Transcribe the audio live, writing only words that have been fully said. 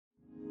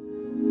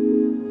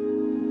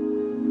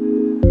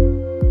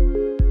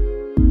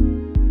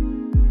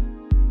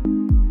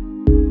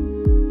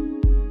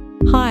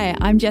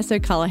I'm Jess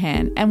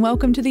O'Callaghan, and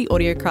welcome to the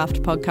Audiocraft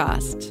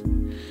podcast.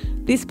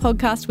 This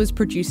podcast was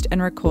produced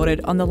and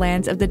recorded on the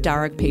lands of the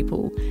Darug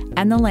people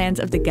and the lands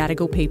of the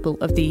Gadigal people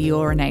of the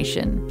Eora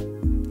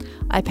Nation.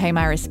 I pay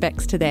my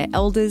respects to their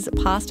elders,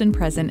 past and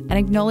present, and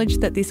acknowledge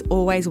that this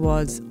always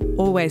was,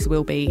 always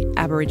will be,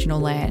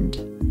 Aboriginal land.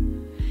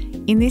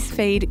 In this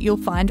feed, you'll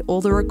find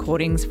all the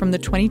recordings from the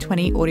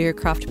 2020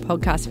 Audiocraft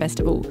Podcast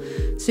Festival,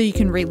 so you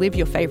can relive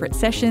your favourite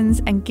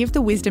sessions and give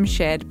the wisdom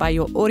shared by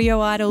your audio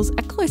idols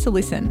a closer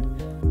listen.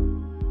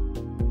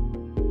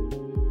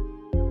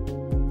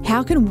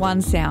 How can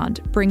one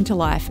sound bring to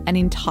life an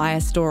entire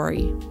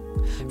story?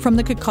 From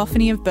the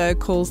cacophony of bird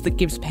calls that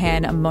gives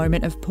Pan a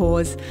moment of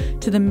pause,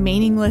 to the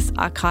meaningless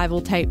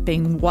archival tape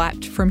being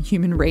wiped from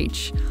human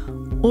reach,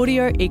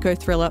 audio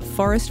eco-thriller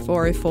Forest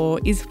 404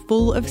 is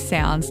full of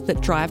sounds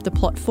that drive the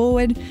plot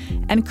forward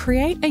and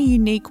create a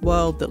unique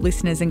world that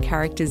listeners and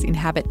characters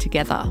inhabit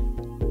together.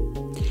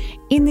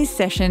 In this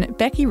session,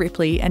 Becky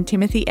Ripley and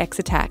Timothy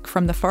Exatak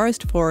from the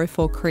Forest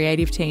 404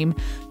 creative team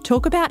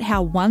talk about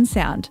how one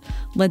sound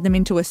led them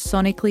into a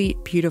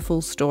sonically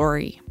beautiful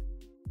story.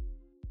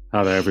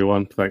 Hi there,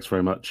 everyone. Thanks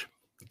very much.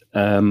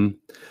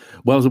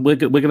 Well, we're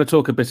going to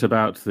talk a bit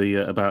about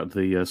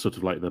the sort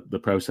of like the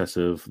process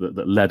of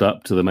that led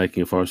up to the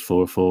making of Forest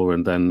 404,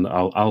 and then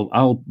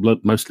I'll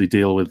mostly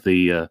deal with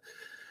the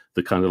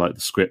kind of like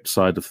the script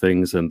side of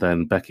things, and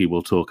then Becky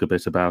will talk a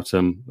bit about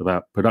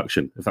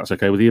production, if that's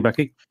okay with you,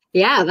 Becky.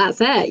 Yeah, that's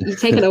it. You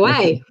take it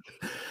away.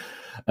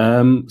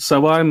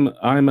 So I'm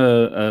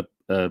a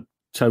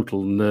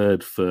total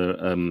nerd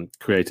for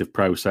creative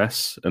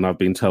process, and I've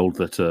been told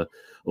that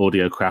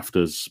audio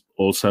crafters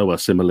also are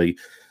similarly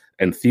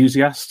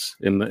enthusiasts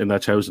in their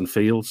chosen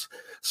fields.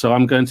 So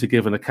I'm going to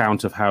give an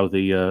account of how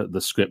the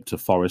script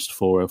of Forest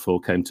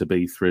 404 came to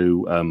be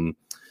through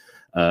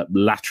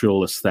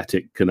lateral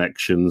aesthetic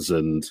connections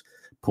and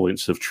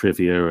points of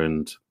trivia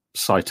and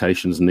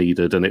citations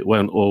needed. And it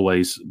won't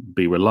always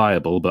be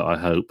reliable, but I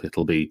hope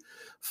it'll be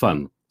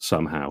fun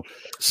somehow.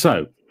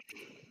 So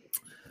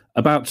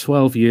about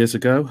 12 years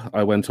ago,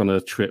 I went on a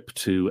trip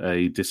to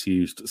a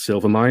disused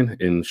silver mine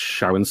in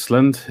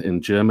Schauinsland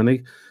in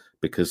Germany,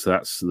 because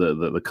that's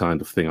the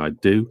kind of thing I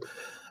do.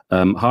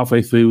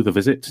 Halfway through the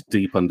visit,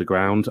 deep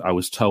underground, I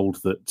was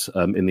told that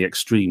in the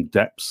extreme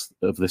depths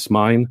of this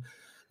mine,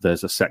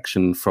 there's a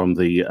section from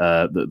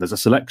there's a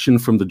selection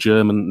from the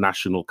German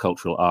National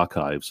Cultural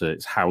Archives.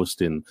 It's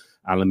housed in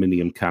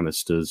aluminium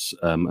canisters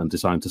and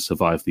designed to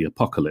survive the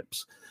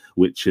apocalypse,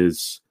 which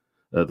is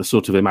the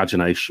sort of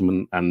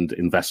imagination and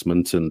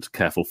investment and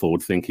careful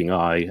forward-thinking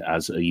I,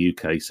 as a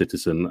UK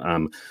citizen,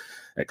 am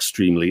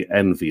extremely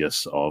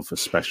envious of,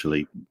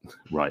 especially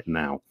right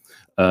now.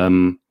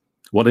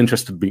 What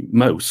interested me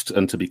most,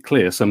 and to be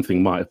clear,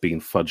 something might have been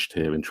fudged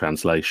here in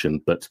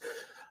translation, but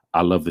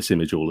I love this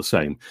image all the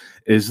same,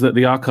 is that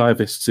the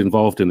archivists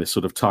involved in this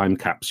sort of time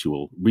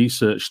capsule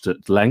researched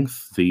at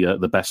length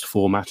the best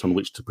format on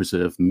which to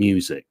preserve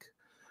music.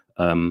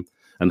 And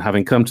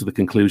having come to the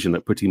conclusion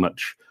that pretty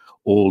much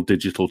all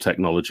digital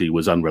technology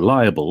was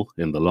unreliable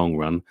in the long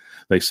run,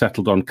 they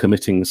settled on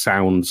committing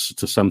sounds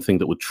to something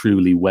that would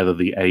truly weather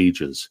the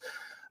ages,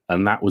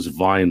 and that was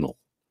vinyl.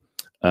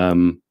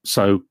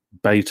 So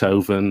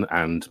Beethoven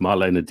and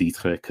Marlene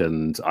Dietrich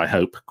and I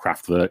hope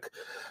Kraftwerk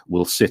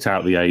will sit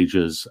out the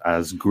ages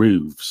as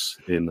grooves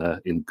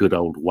in good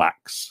old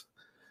wax.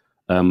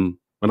 And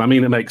I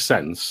mean, it makes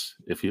sense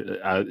if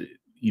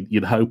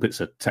you'd hope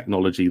it's a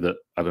technology that,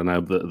 I don't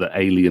know, the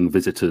alien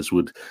visitors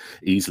would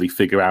easily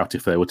figure out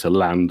if they were to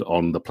land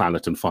on the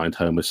planet and find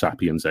Homo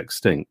sapiens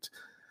extinct.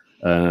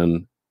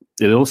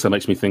 It also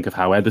makes me think of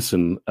how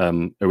Edison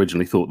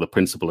originally thought the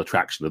principal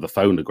attraction of the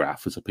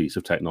phonograph as a piece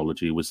of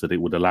technology was that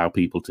it would allow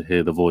people to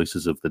hear the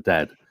voices of the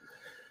dead.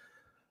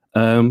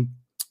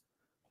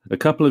 A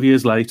couple of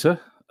years later,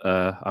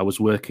 I was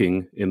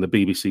working in the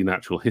BBC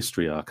Natural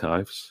History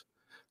Archives,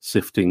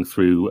 sifting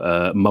through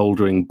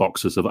mouldering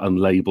boxes of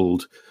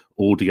unlabeled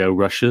audio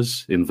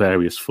rushes in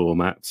various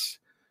formats,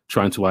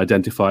 trying to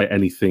identify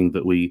anything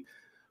that we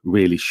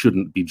really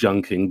shouldn't be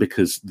junking,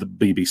 because the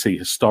BBC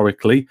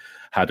historically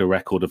had a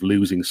record of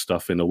losing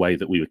stuff in a way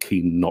that we were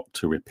keen not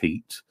to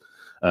repeat.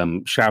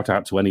 Shout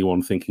out to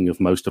anyone thinking of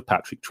most of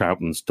Patrick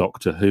Troughton's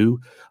Doctor Who.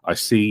 I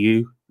see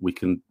you. We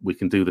can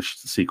do the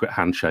secret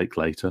handshake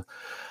later.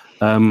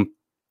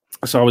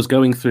 So I was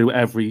going through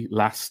every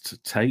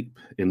last tape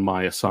in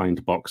my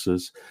assigned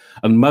boxes,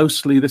 and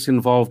mostly this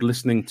involved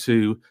listening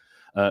to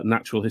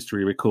natural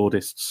history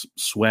recordists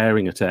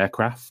swearing at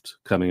aircraft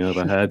coming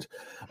overhead.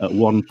 At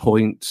one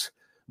point,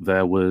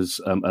 there was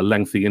a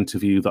lengthy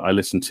interview that I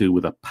listened to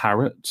with a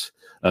parrot.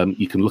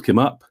 You can look him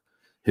up.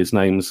 His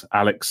name's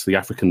Alex, the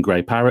African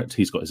grey parrot.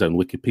 He's got his own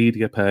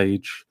Wikipedia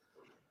page.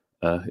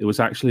 It was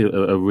actually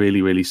a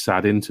really, really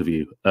sad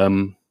interview.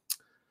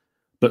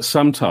 But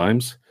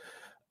sometimes,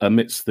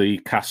 amidst the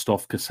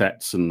cast-off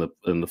cassettes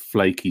and the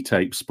flaky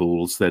tape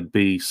spools, there'd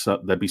be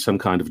some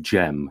kind of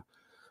gem.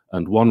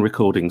 And one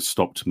recording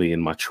stopped me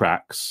in my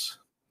tracks.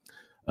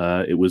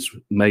 It was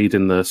made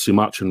in the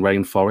Sumatran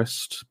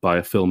rainforest by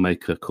a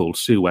filmmaker called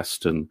Sue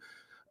Weston,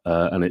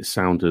 and it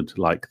sounded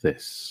like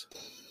this.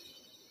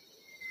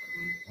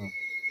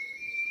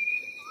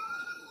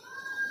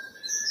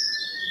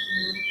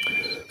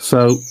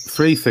 So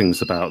 3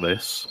 things about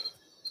this.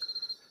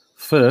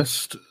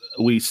 First,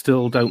 we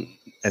still don't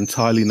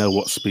entirely know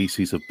what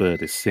species of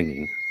bird is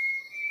singing.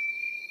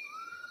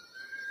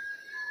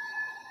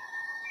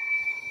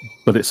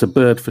 But it's a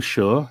bird for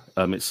sure.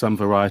 It's some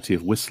variety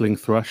of whistling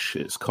thrush.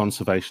 Its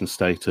conservation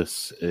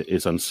status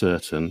is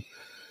uncertain.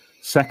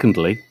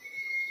 Secondly,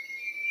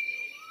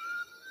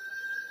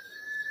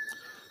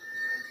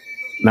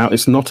 now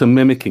it's not a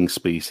mimicking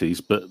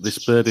species, but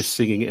this bird is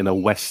singing in a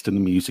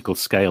Western musical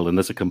scale. And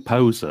as a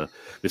composer,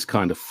 this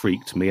kind of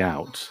freaked me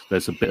out.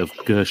 There's a bit of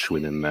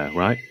Gershwin in there,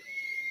 right?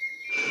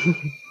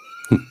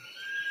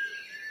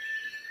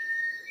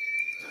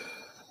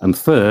 And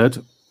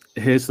third,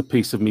 here's the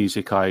piece of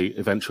music I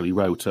eventually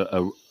wrote,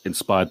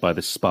 inspired by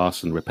this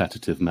sparse and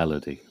repetitive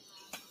melody.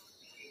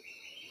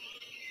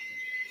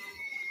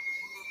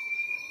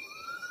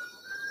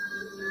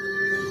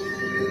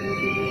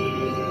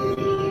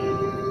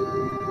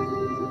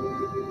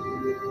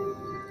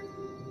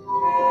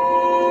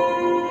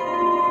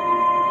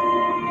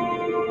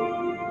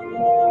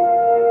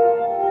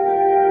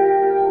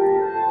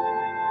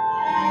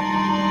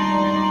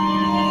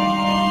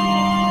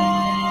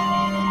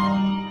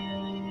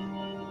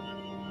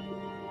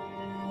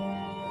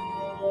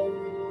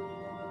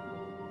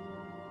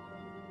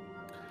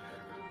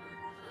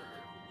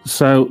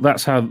 So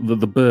that's how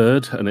the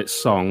bird and its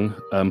song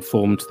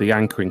formed the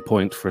anchoring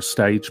point for a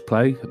stage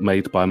play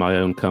made by my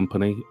own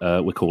company.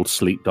 We're called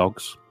Sleep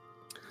Dogs.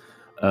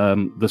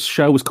 The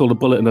show was called A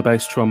Bullet and a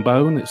Bass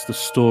Trombone. It's the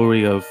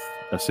story of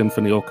a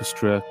symphony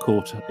orchestra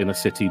caught in a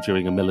city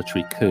during a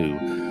military coup.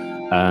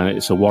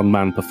 It's a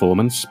one-man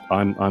performance.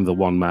 I'm the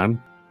one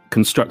man,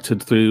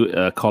 constructed through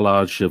a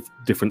collage of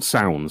different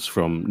sounds,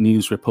 from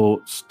news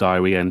reports,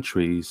 diary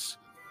entries,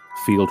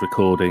 field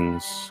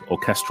recordings,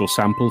 orchestral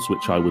samples,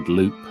 which I would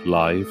loop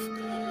live,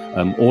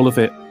 all of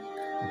it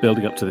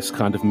building up to this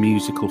kind of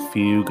musical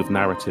fugue of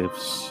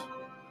narratives,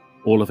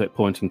 all of it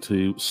pointing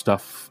to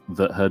stuff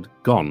that had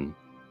gone,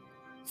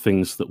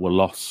 things that were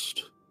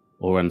lost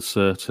or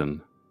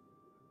uncertain.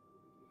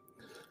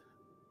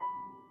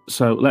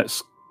 So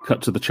let's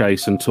cut to the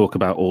chase and talk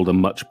about all the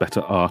much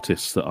better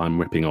artists that I'm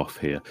ripping off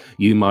here.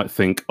 You might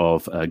think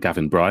of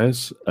Gavin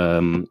Bryars,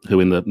 who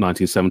in the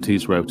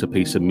 1970s wrote a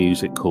piece of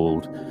music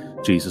called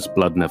Jesus'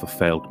 Blood Never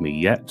Failed Me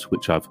Yet,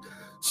 which I've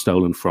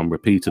stolen from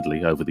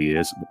repeatedly over the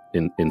years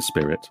in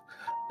spirit.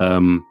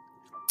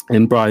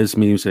 In Bryars'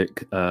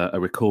 music, a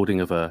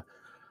recording of a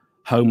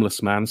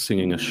homeless man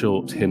singing a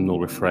short hymnal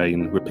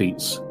refrain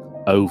repeats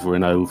over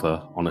and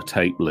over on a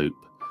tape loop.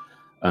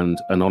 And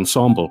an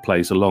ensemble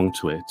plays along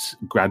to it,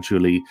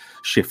 gradually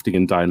shifting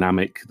in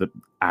dynamic,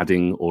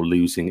 adding or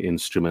losing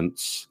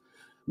instruments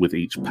with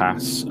each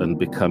pass and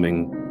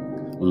becoming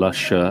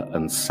lusher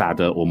and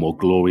sadder or more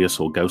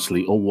glorious or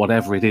ghostly or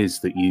whatever it is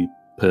that you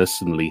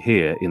personally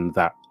hear in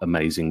that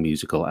amazing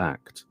musical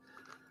act.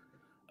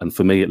 And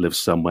for me, it lives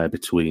somewhere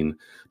between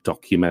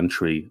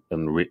documentary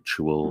and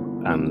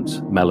ritual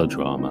and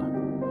melodrama.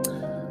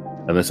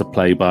 And there's a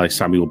play by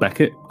Samuel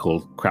Beckett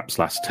called Krapp's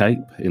Last Tape,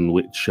 in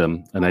which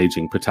an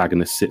aging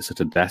protagonist sits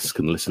at a desk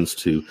and listens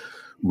to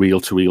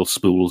reel-to-reel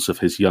spools of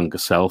his younger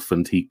self,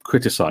 and he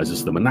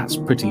criticizes them. And that's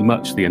pretty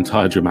much the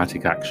entire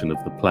dramatic action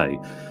of the play.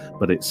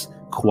 But it's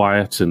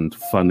quiet and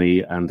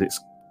funny, and it's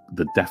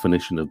the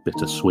definition of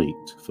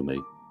bittersweet for me.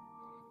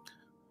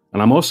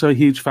 And I'm also a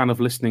huge fan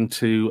of listening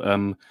to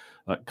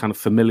kind of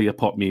familiar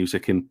pop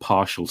music in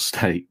partial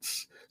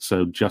states.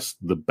 So just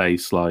the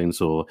bass lines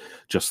or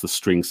just the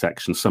string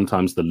section,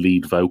 sometimes the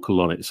lead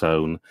vocal on its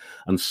own.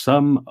 And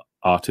some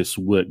artists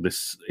work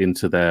this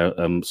into their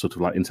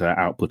into their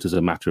output as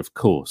a matter of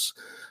course.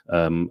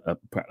 A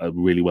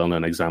really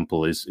well-known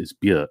example is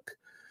Björk,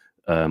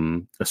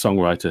 a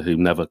songwriter who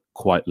never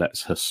quite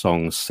lets her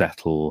songs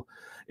settle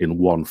in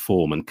one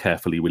form and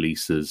carefully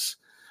releases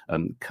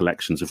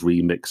collections of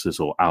remixes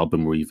or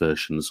album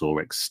reversions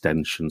or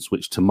extensions,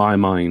 which to my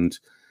mind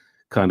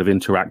kind of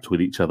interact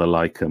with each other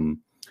like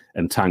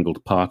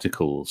entangled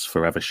particles,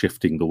 forever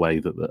shifting the way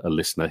that a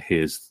listener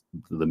hears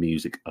the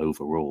music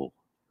overall.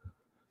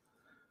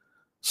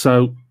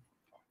 So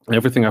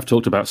everything I've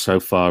talked about so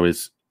far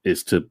is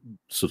to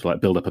sort of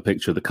like build up a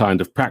picture of the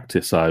kind of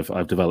practice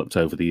I've developed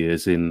over the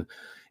years in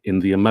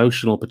the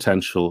emotional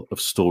potential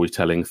of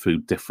storytelling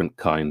through different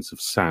kinds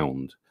of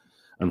sound.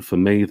 And for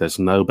me, there's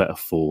no better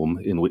form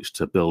in which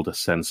to build a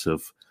sense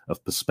of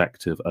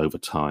perspective over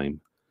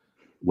time.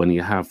 When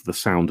you have the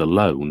sound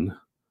alone,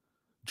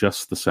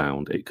 just the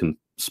sound, it can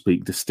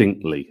speak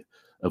distinctly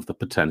of the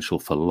potential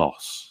for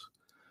loss.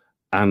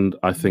 And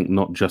I think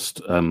not just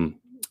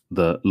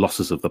the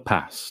losses of the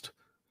past.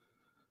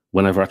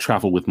 Whenever I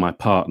travel with my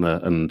partner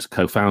and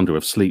co-founder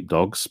of Sleep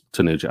Dogs,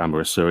 Tanuja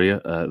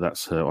Amarasuriya,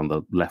 that's her on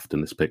the left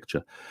in this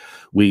picture,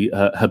 we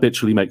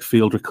habitually make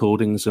field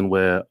recordings, and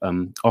we're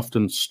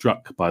often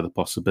struck by the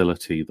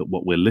possibility that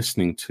what we're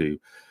listening to,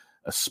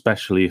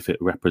 especially if it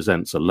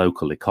represents a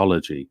local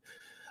ecology,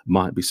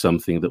 might be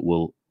something that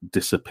will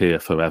disappear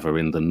forever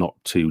in the not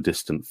too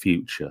distant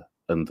future,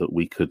 and that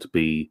we could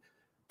be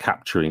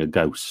capturing a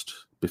ghost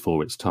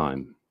before its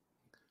time.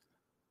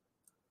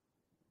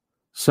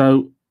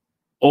 So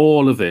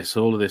all of this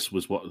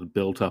was what had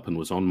built up and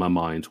was on my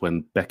mind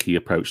when Becky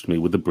approached me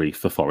with the brief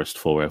for Forest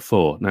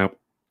 404. Now,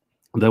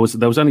 there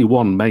was only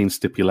one main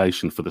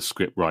stipulation for the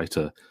script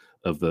writer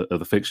of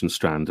the fiction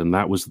strand, and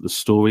that was that the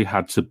story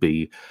had to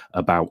be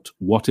about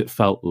what it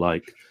felt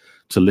like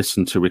to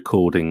listen to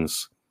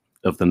recordings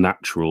of the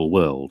natural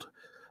world.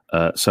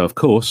 So, of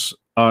course,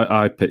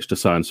 I pitched a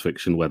science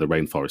fiction where the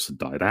rainforest had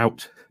died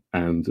out,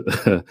 and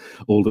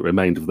all that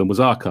remained of them was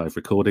archive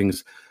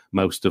recordings,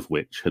 most of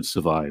which had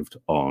survived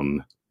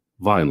on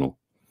vinyl.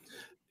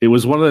 It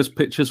was one of those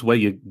pictures where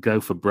you go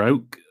for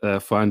broke,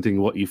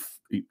 finding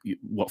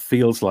what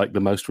feels like the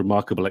most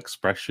remarkable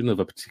expression of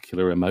a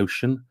particular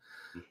emotion,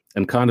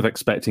 and kind of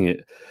expecting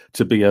it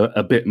to be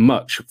a bit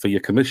much for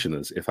your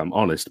commissioners, if I'm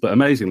honest. But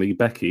amazingly,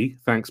 Becky,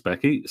 thanks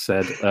Becky,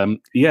 said,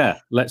 yeah,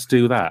 let's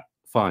do that,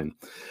 fine.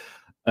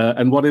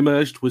 And what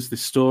emerged was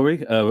this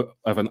story of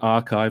an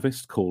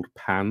archivist called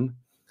Pan,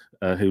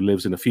 who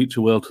lives in a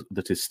future world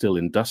that is still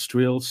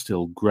industrial,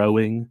 still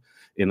growing,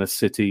 in a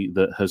city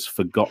that has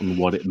forgotten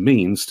what it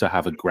means to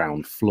have a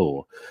ground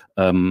floor.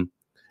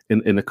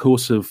 In the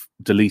course of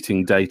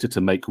deleting data to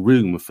make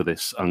room for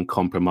this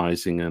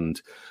uncompromising and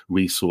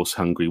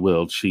resource-hungry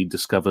world, she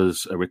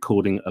discovers a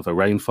recording of a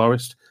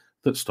rainforest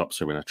that stops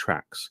her in her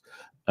tracks.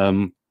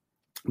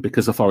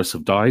 Because the forests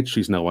have died,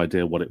 she's no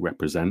idea what it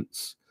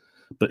represents,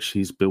 but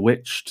she's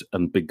bewitched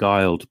and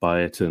beguiled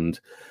by it, and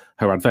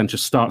her adventure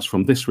starts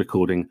from this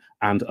recording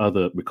and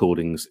other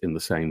recordings in the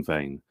same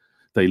vein.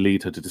 They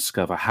lead her to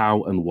discover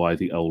how and why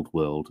the old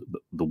world,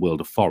 the world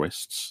of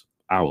forests,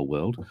 our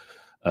world,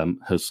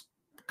 has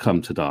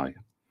come to die.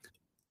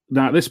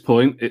 Now, at this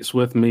point, it's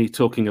worth me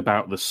talking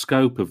about the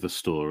scope of the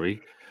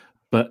story,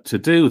 but to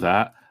do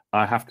that,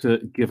 I have to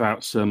give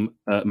out some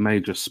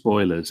major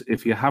spoilers.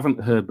 If you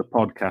haven't heard the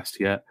podcast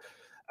yet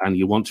and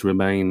you want to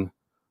remain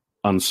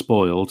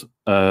unspoiled,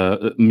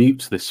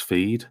 mute this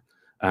feed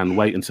and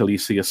wait until you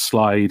see a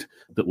slide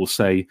that will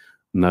say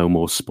no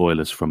more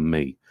spoilers from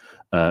me.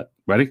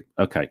 Ready?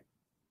 Okay,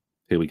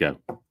 here we go.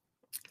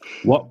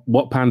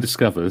 What Pan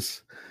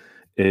discovers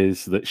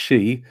is that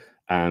she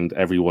and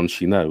everyone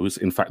she knows,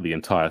 in fact, the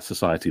entire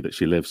society that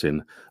she lives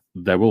in,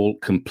 they're all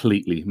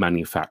completely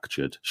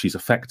manufactured. She's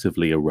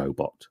effectively a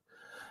robot.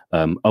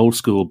 Old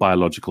school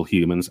biological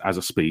humans as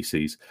a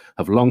species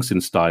have long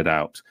since died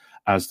out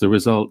as the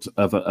result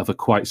of a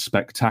quite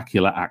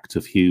spectacular act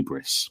of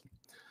hubris.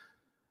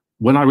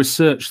 When I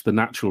researched the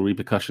natural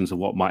repercussions of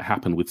what might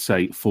happen with,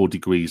 say, 4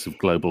 degrees of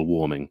global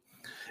warming,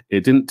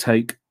 it didn't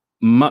take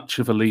much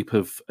of a leap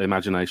of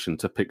imagination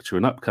to picture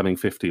an upcoming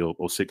 50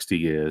 or 60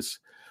 years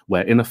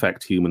where, in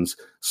effect, humans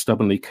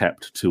stubbornly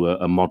kept to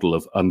a model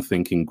of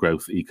unthinking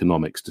growth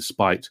economics,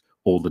 despite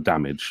all the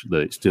damage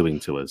that it's doing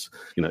to us,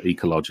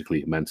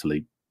 ecologically,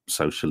 mentally,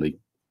 socially,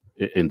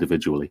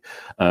 individually.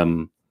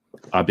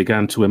 I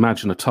began to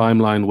imagine a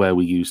timeline where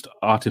we used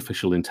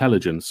artificial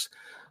intelligence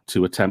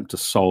to attempt to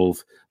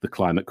solve the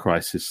climate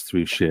crisis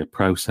through sheer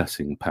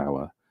processing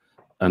power.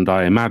 And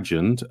I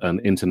imagined an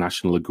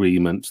international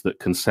agreement that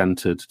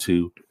consented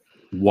to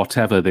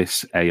whatever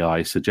this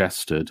AI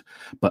suggested,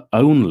 but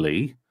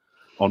only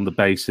on the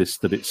basis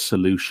that its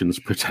solutions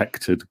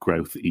protected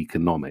growth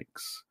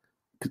economics.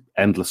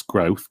 Endless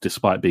growth,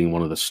 despite being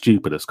one of the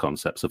stupidest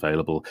concepts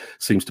available,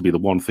 seems to be the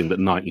one thing that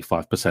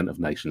 95% of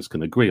nations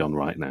can agree on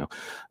right now.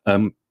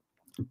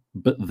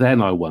 But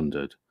then I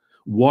wondered,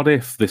 what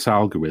if this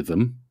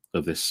algorithm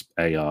of this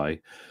AI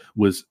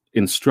was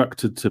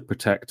instructed to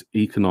protect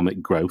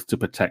economic growth, to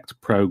protect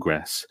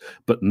progress,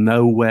 but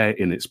nowhere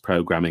in its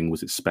programming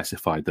was it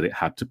specified that it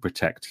had to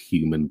protect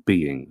human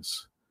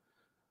beings?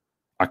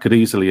 I could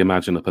easily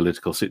imagine a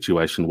political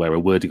situation where a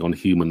wording on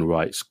human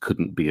rights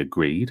couldn't be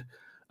agreed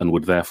and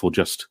would therefore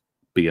just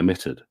be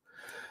omitted.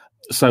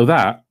 So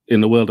that,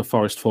 in the world of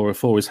Forest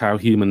 404, is how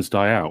humans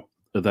die out.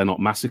 They're not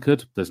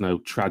massacred. There's no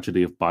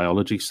tragedy of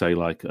biology, say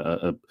like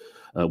a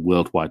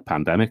worldwide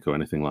pandemic or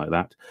anything like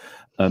that.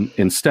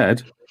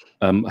 Instead,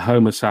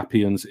 Homo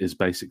sapiens is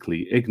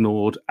basically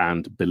ignored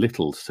and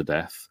belittled to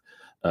death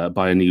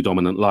by a new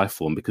dominant life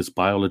form, because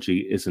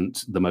biology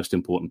isn't the most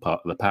important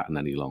part of the pattern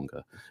any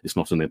longer. It's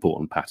not an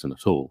important pattern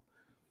at all.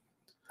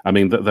 I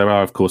mean, there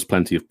are, of course,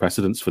 plenty of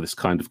precedents for this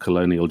kind of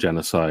colonial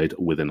genocide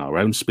within our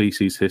own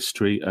species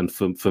history. And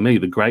for me,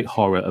 the great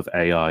horror of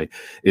AI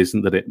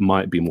isn't that it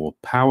might be more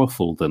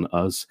powerful than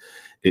us.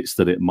 It's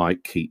that it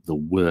might keep the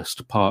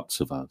worst parts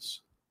of us.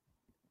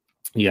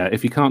 Yeah,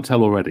 if you can't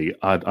tell already,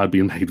 I'd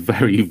been made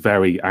very,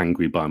 very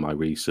angry by my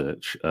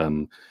research,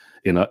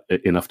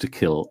 enough to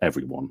kill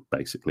everyone,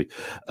 basically.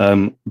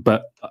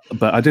 But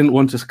I didn't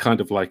want to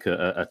kind of like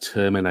a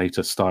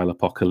Terminator-style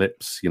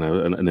apocalypse,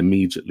 an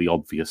immediately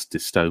obvious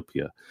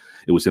dystopia.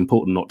 It was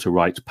important not to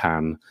write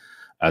Pan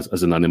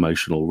as an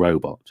unemotional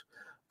robot.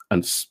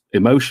 And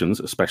emotions,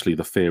 especially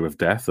the fear of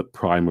death, are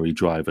primary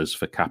drivers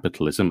for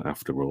capitalism,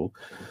 after all.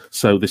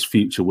 So this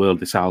future world,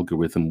 this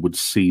algorithm would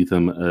see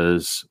them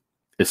as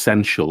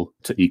essential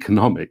to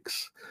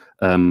economics.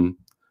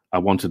 I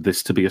wanted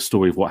this to be a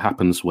story of what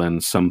happens when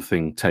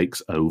something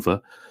takes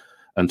over,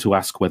 and to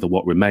ask whether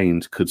what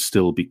remained could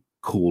still be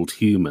called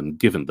human,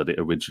 given that it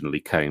originally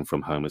came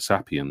from Homo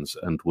sapiens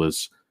and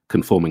was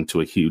conforming to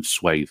a huge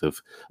swathe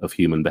of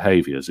human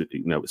behaviors,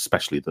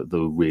 especially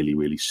the really,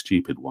 really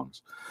stupid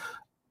ones.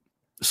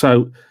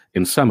 So,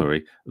 in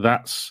summary,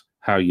 that's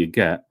how you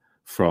get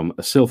from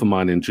a silver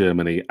mine in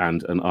Germany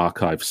and an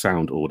archive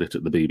sound audit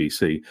at the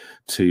BBC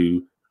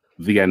to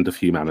the end of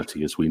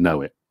humanity as we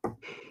know it.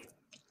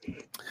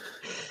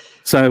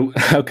 So,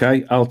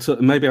 okay,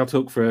 maybe I'll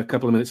talk for a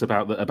couple of minutes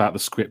about the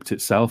script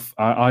itself.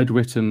 I'd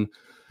written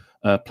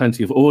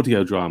plenty of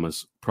audio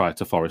dramas prior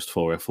to Forest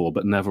 404,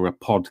 but never a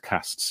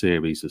podcast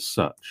series as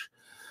such.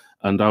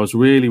 And I was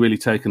really, really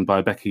taken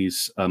by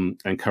Becky's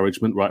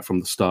encouragement right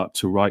from the start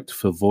to write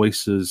for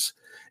voices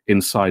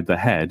inside the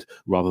head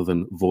rather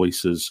than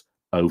voices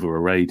over a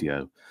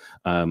radio.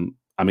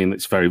 I mean,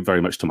 it's very,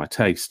 very much to my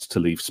taste to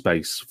leave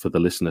space for the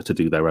listener to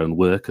do their own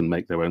work and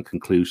make their own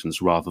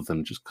conclusions rather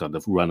than just kind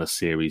of run a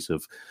series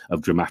of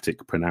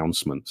dramatic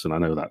pronouncements. And I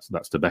know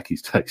that's to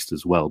Becky's taste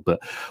as well. But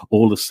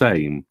all the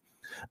same,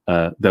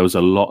 there was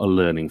a lot of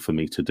learning for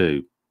me to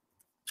do.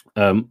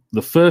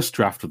 The first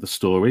draft of the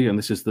story, and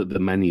this is the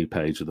menu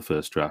page of the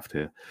first draft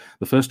here,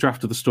 the first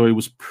draft of the story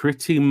was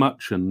pretty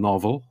much a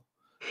novel.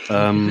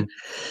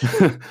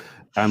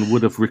 And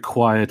would have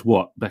required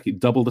what, Becky,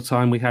 double the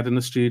time we had in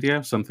the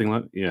studio, something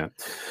like, yeah.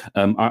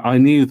 I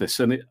knew this,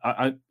 and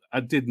I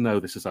did know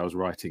this as I was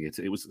writing it.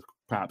 It was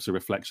perhaps a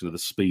reflection of the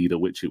speed at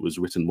which it was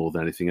written more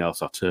than anything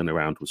else. Our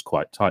turnaround was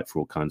quite tight for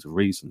all kinds of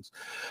reasons,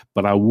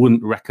 but I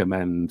wouldn't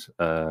recommend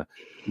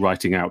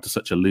writing out to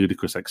such a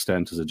ludicrous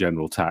extent as a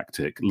general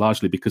tactic,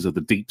 largely because of the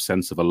deep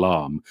sense of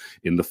alarm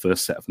in the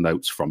first set of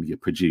notes from your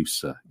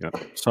producer.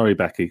 Sorry,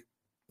 Becky.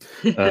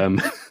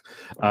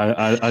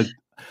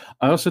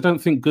 I also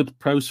don't think good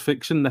prose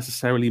fiction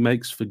necessarily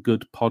makes for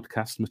good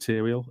podcast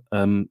material.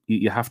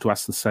 You have to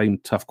ask the same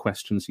tough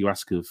questions you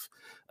ask of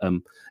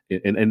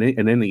in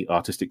any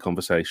artistic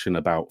conversation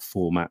about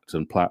format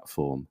and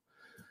platform.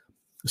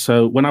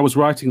 So when I was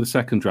writing the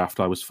second draft,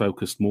 I was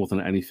focused more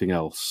than anything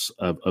else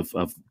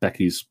of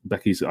Becky's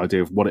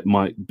idea of what it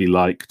might be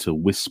like to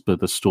whisper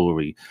the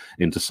story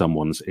into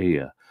someone's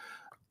ear.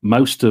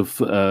 Most of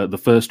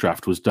the first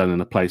draft was done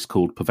in a place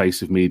called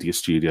Pervasive Media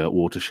Studio at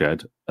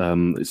Watershed.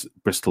 It's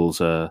Bristol's.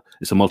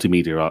 It's a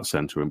multimedia arts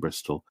centre in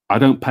Bristol. I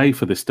don't pay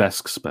for this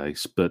desk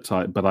space, but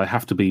I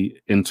have to be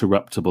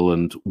interruptible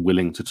and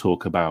willing to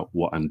talk about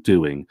what I'm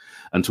doing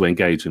and to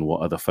engage in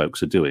what other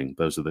folks are doing.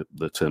 Those are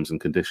the terms and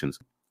conditions.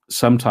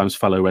 Sometimes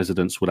fellow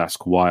residents would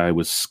ask why I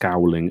was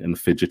scowling and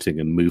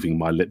fidgeting and moving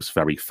my lips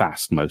very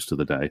fast most of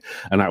the day,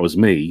 and that was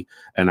me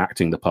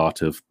enacting the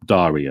part of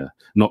Daria,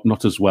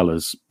 not as well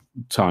as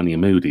Tanya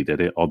Moody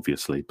did it,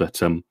 obviously,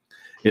 but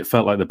it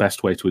felt like the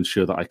best way to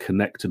ensure that I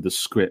connected the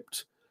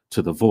script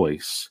to the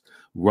voice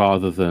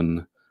rather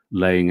than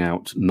laying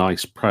out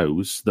nice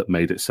prose that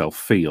made itself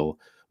feel,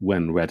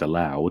 when read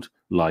aloud,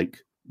 like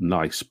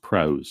nice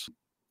prose.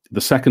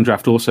 The second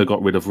draft also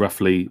got rid of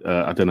roughly,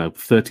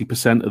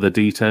 30% of the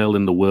detail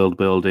in the world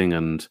building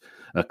and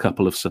a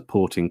couple of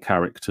supporting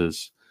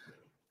characters.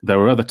 There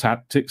were other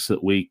tactics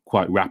that we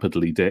quite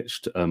rapidly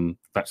ditched.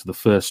 Back to the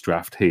first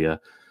draft here.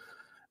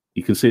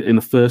 You can see in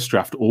the first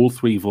draft, all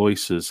three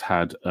voices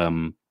had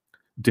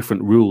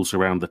different rules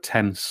around the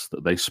tense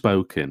that they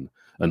spoke in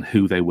and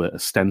who they were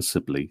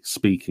ostensibly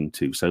speaking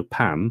to. So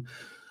Pan,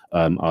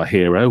 our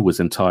hero, was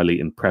entirely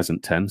in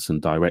present tense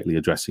and directly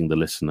addressing the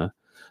listener.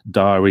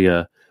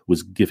 Daria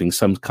was giving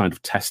some kind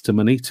of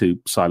testimony to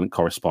silent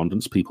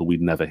correspondents, people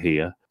we'd never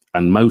hear,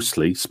 and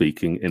mostly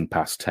speaking in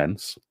past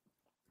tense,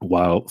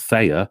 while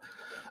Thea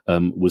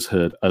was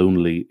heard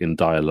only in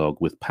dialogue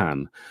with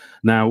Pan.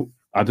 Now,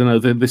 I don't know,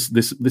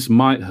 this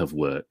might have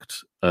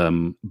worked,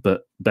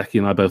 but Becky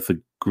and I both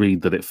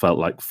agreed that it felt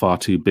like far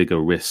too big a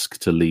risk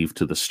to leave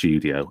to the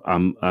studio.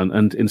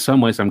 And in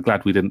some ways, I'm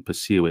glad we didn't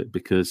pursue it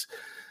because,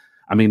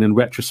 I mean, in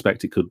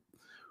retrospect,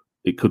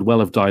 it could well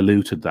have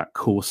diluted that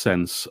core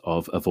sense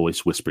of a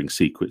voice whispering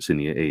secrets in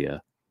your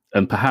ear.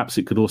 And perhaps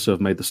it could also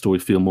have made the story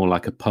feel more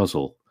like a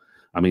puzzle.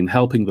 I mean,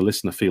 helping the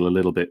listener feel a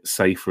little bit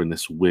safer in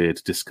this weird,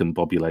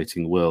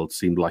 discombobulating world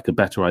seemed like a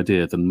better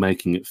idea than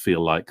making it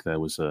feel like there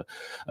was a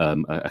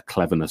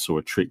cleverness or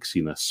a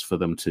tricksiness for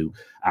them to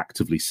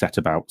actively set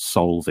about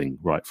solving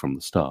right from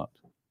the start.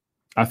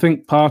 I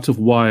think part of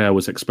why I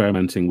was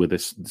experimenting with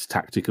this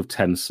tactic of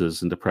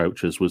tenses and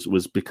approaches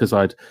was because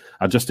I'd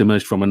just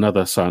emerged from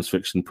another science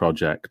fiction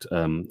project,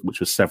 which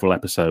was several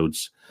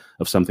episodes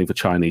of something for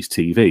Chinese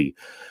TV,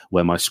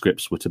 where my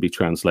scripts were to be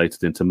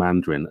translated into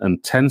Mandarin.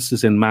 And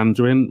tenses in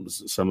Mandarin,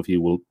 some of you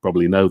will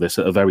probably know this,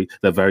 they're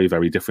very,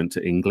 very different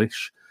to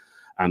English.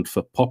 And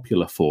for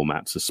popular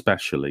formats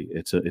especially,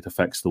 it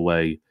affects the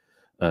way,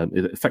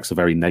 it affects the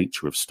very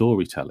nature of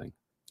storytelling.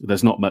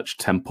 there's not much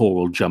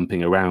temporal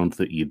jumping around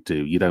that you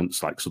do. You don't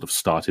like sort of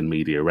start in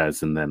media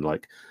res and then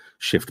like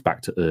shift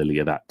back to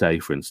earlier that day,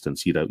 for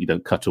instance. You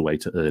don't cut away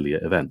to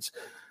earlier events.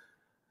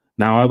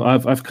 Now,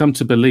 I've come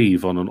to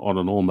believe on an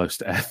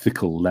almost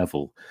ethical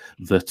level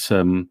that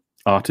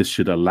artists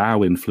should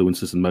allow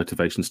influences and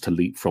motivations to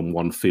leap from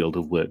one field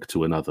of work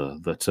to another.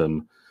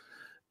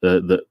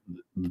 That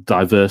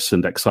diverse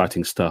and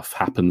exciting stuff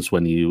happens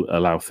when you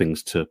allow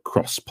things to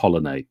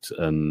cross-pollinate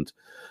and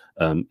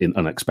in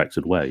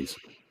unexpected ways.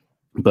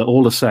 But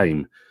all the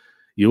same,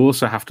 you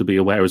also have to be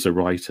aware as a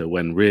writer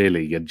when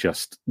really you're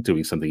just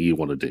doing something you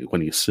want to do,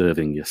 when you're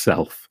serving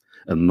yourself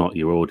and not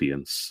your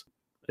audience.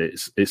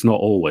 It's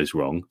not always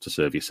wrong to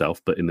serve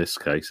yourself, but in this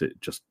case, it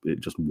just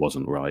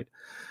wasn't right.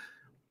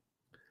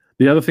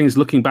 The other thing is,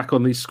 looking back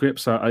on these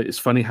scripts, it's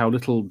funny how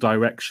little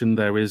direction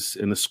there is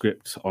in the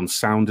script on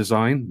sound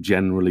design,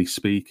 generally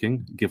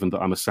speaking, given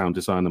that I'm a sound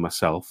designer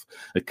myself.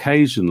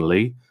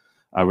 Occasionally,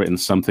 I've written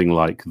something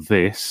like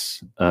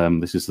this.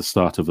 This is the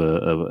start of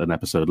an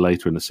episode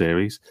later in the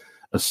series.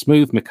 A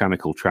smooth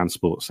mechanical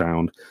transport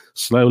sound,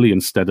 slowly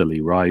and steadily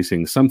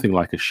rising, something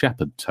like a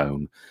shepherd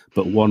tone,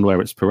 but one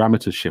where its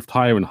parameters shift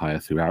higher and higher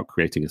throughout,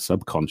 creating a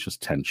subconscious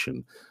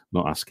tension.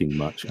 Not asking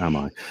much, am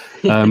I?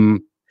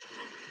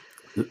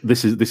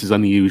 This is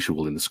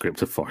unusual in the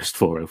script of Forest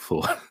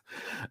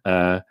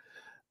 404.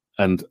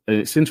 And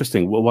it's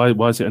interesting. Well,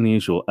 why is it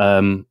unusual?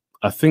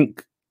 I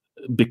think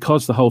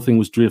because the whole thing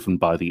was driven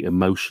by the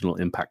emotional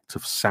impact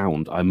of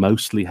sound, I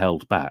mostly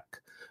held back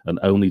and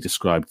only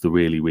described the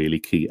really, really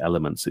key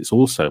elements. It's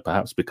also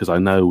perhaps because I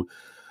know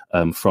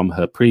from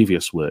her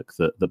previous work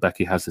that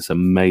Becky has this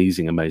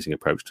amazing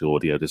approach to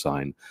audio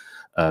design.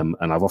 And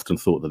I've often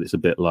thought that it's a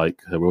bit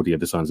like, her audio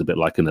design is a bit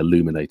like an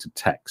illuminated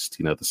text.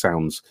 You know, the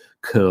sounds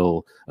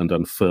curl and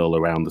unfurl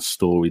around the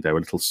story. There are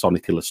little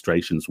sonic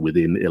illustrations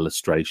within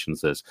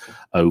illustrations. There's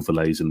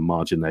overlays and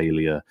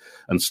marginalia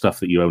and stuff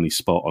that you only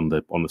spot on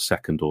the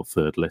second or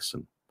third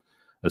listen.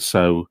 And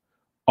so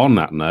on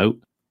that note,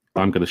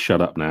 I'm going to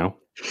shut up now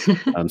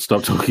and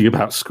stop talking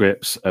about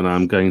scripts, and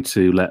I'm going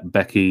to let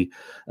Becky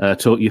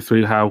talk you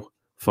through how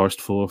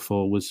Forest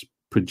 404 was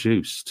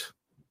produced.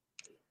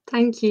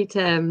 Thank you,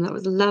 Tim. That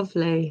was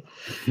lovely.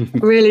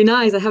 Really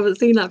nice. I haven't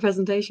seen that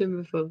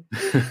presentation before.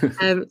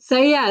 So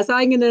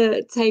I'm going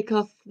to take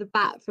off the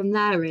bat from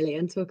there, really,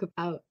 and talk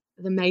about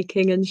the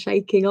making and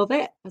shaking of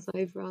it, as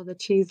I've rather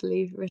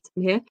cheesily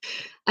written here.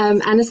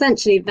 And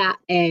essentially that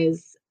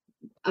is,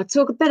 I'll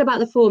talk a bit about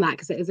the format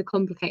because it is a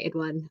complicated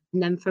one.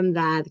 And then from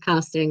there, the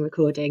casting,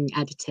 recording,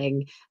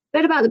 editing, a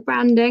bit about the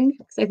branding,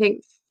 because I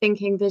think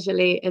thinking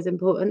visually is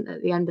important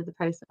at the end of the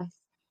process.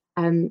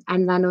 And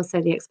then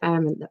also the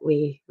experiment that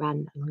we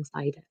ran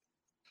alongside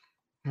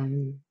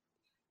it.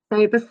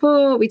 So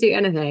before we do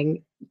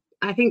anything,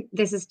 I think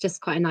this is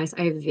just quite a nice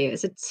overview.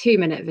 It's a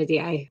 2-minute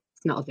video.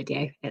 It's not a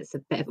video, it's a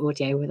bit of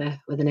audio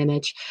with an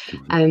image.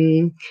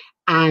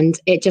 And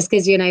it just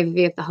gives you an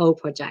overview of the whole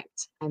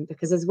project.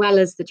 Because as well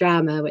as the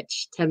drama,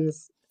 which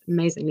Tim's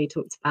amazingly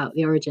talked about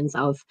the origins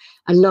of,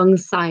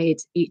 alongside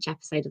each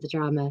episode of the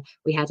drama,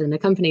 we had an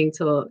accompanying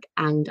talk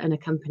and an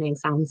accompanying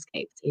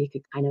soundscape, so you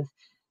could kind of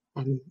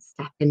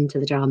step into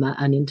the drama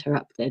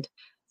uninterrupted.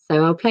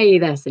 So I'll play you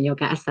this and you'll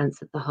get a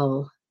sense of the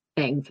whole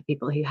thing for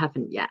people who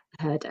haven't yet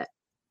heard it.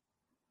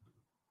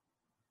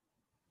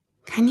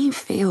 Can you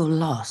feel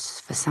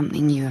loss for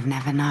something you have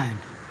never known?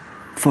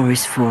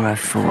 Forest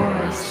 404.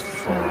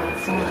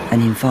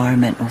 An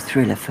environmental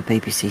thriller for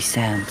BBC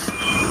Sounds.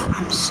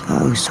 I'm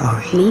so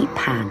sorry. Meet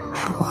Pan.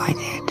 For what I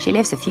did. She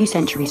lives a few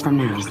centuries from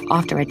now,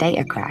 after a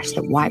data crash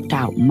that wiped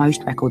out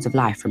most records of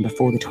life from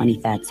before the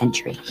 23rd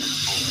century.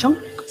 Shonk.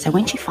 So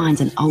when she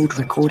finds an old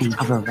recording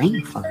of a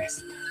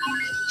rainforest,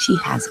 she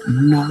has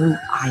no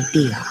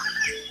idea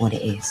what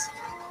it is.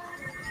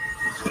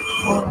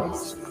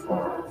 Forest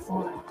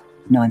 404.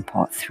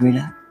 9-part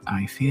thriller.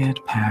 I feared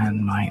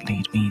Pan might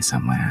lead me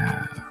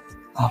somewhere.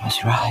 I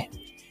was right.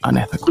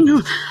 Unethical.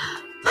 No.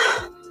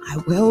 I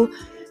will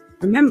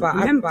remember.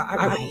 I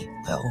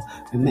will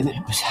remember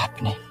it was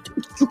happening.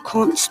 You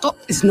can't stop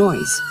this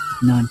noise.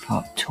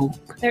 9-part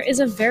talk. There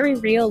is a very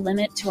real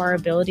limit to our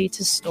ability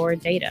to store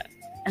data,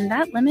 and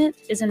that limit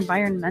is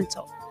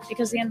environmental.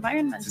 Because the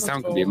environmental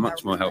sound can be a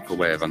much more helpful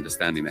way of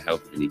understanding the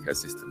health of an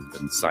ecosystem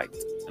than sight.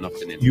 And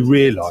often you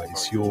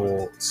realise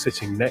you're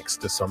sitting next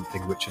to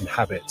something which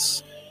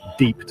inhabits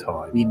deep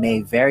time. We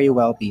may very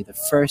well be the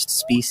first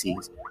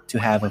species to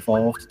have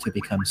evolved to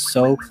become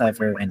so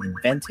clever and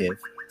inventive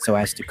so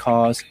as to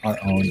cause our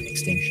own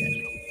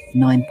extinction.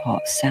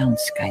 9-part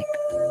soundscape.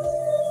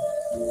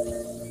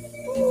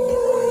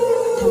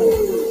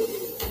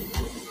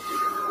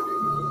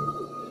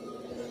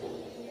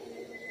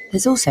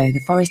 There's also the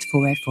Forest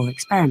 404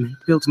 experiment,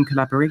 built in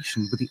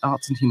collaboration with the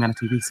Arts and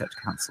Humanity Research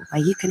Council,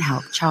 where you can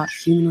help chart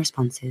human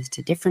responses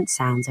to different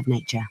sounds of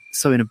nature.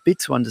 So in a bid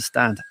to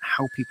understand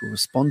how people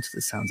respond to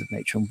the sounds of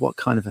nature and what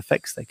kind of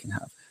effects they can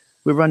have,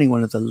 we're running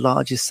one of the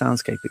largest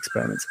soundscape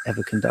experiments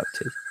ever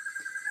conducted.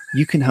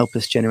 You can help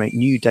us generate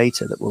new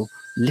data that will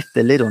lift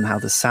the lid on how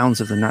the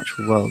sounds of the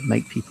natural world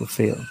make people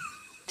feel.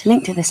 To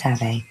link to the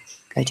survey,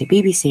 go to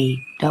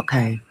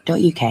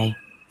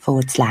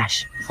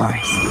bbc.co.uk/forest.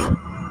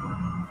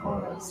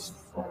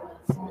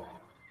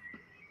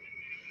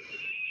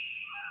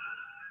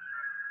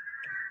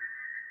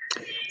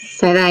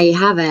 So there you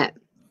have it.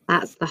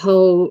 That's the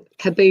whole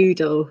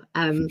caboodle.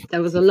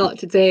 There was a lot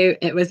to do.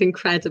 It was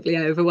incredibly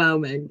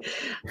overwhelming.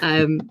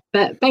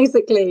 But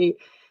basically,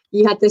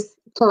 you had this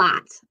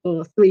plat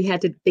or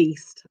three-headed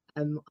beast,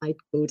 I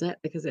called it,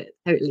 because it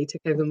totally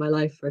took over my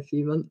life for a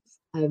few months,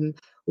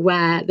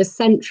 where the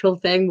central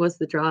thing was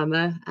the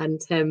drama,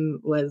 and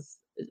Tim was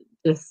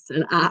just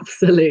an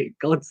absolute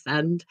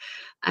godsend.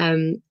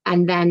 And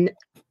then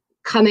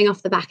coming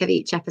off the back of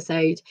each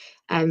episode,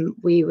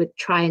 we would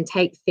try and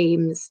take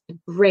themes to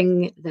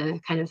bring the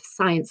kind of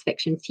science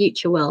fiction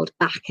future world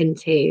back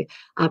into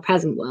our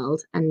present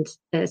world and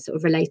sort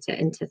of relate it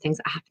into things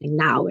that are happening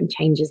now and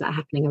changes that are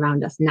happening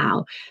around us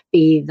now,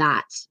 be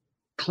that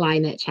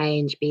climate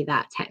change, be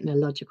that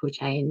technological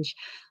change.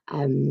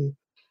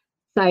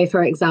 So,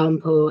 for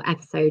example,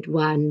 episode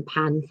 1,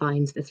 Pan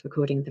finds this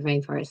recording of the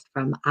rainforest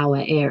from our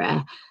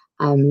era.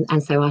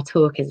 And so our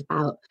talk is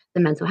about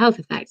the mental health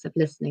effects of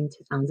listening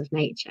to sounds of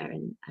nature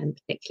and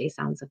particularly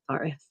sounds of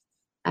forests.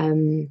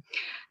 And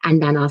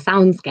then our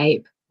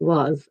soundscape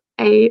was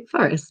a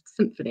forest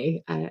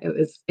symphony.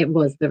 It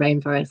was the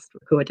rainforest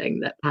recording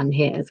that Pan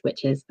hears,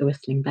 which is the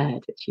whistling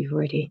bird, which you've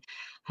already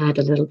heard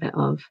a little bit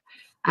of.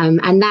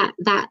 And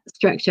that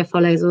structure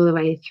follows all the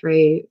way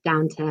through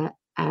down to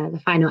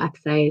the final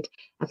episode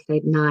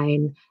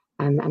 9.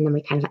 And then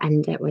we kind of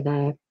end it with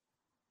a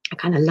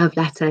kind of love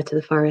letter to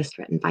the forest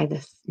written by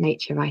this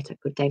nature writer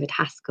called David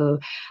Haskell.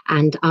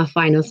 And our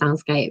final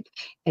soundscape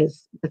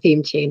is the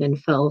theme tune in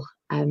full,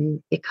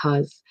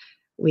 because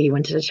we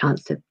wanted a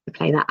chance to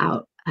play that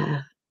out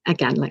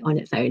again, like on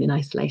its own in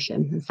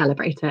isolation and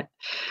celebrate it.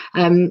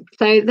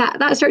 So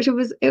that structure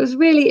was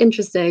really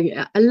interesting.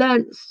 I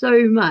learned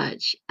so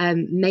much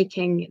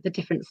making the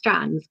different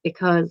strands,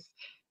 because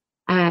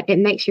it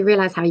makes you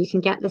realize how you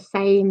can get the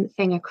same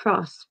thing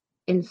across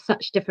in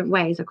such different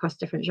ways across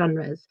different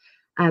genres.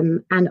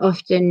 And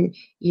often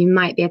you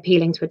might be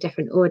appealing to a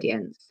different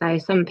audience. So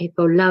some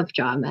people love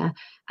drama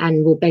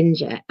and will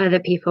binge it. Other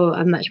people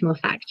are much more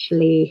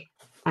factually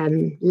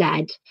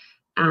led.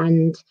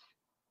 And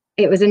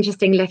it was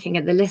interesting looking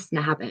at the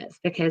listener habits,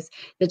 because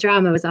the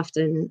drama was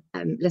often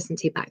listened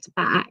to back to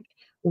back,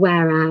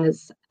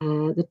 whereas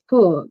the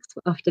talks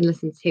were often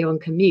listened to on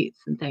commutes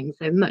and things,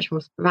 so much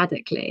more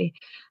sporadically.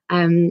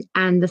 And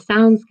the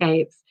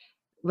soundscapes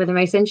were the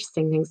most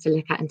interesting things to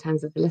look at in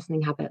terms of the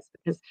listening habits,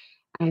 because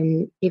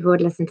people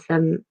would listen to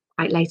them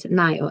quite late at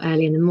night or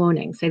early in the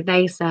morning. So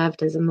they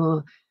served as a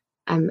more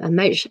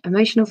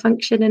emotional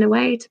function in a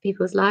way to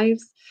people's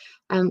lives,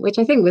 which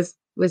I think was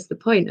the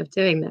point of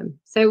doing them.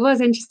 So it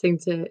was interesting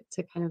to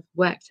kind of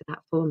work to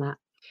that format.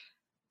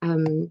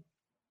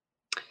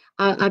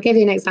 I'll give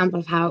you an example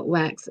of how it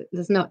works.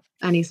 There's not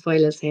any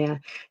spoilers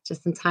here,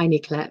 just some tiny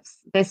clips.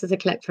 This is a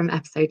clip from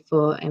episode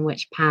 4 in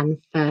which Pan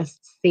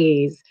first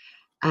sees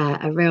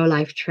a real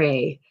life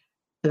tree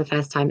for the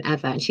first time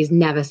ever, and she's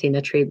never seen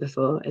a tree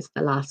before. It's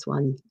the last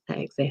one that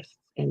exists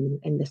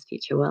in this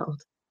future world.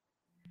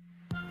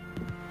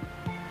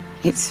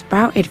 It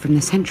sprouted from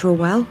the central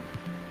well. It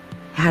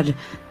had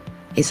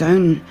its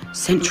own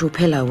central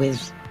pillar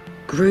with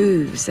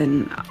grooves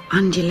and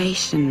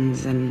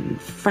undulations and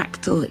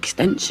fractal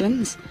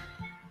extensions.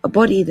 A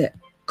body that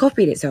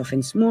copied itself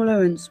in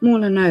smaller and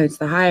smaller nodes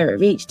the higher it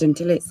reached,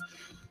 until its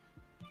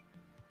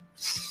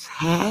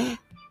hair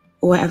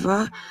or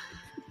whatever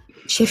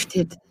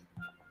shifted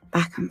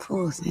back and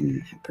forth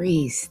in a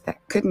breeze that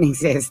couldn't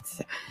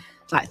exist,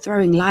 like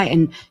throwing light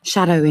and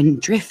shadow in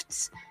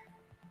drifts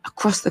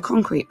across the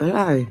concrete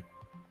below.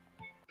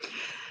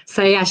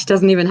 So yeah, she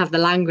doesn't even have the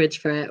language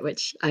for it,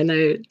 which I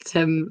know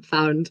Tim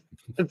found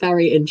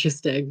very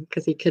interesting,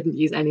 because he couldn't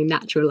use any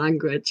natural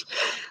language.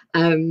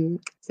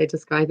 So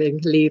describing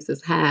leaves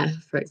as hair,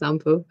 for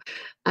example.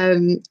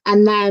 And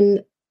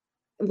then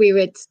we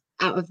would,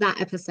 out of that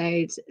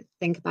episode,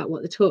 think about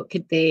what the talk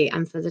could be.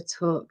 And for the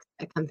talk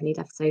accompanied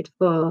episode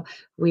 4,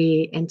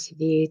 we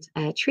interviewed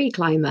a tree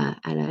climber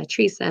and a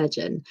tree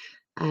surgeon.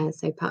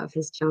 So part of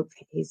his job,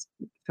 he's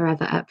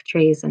forever up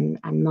trees and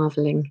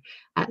marveling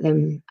at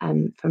them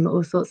from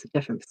all sorts of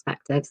different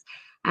perspectives.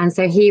 And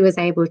so he was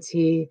able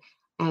to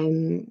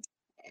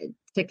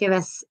give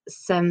us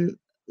some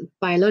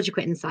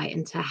biological insight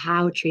into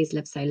how trees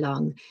live so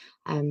long.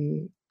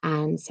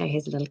 And so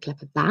here's a little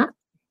clip of that.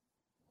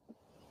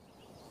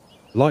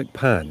 Like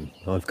Pan,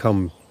 I've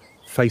come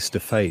face to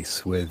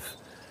face with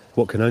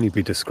what can only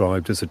be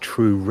described as a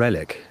true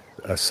relic,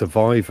 a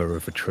survivor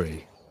of a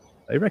tree.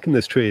 They reckon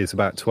this tree is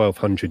about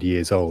 1,200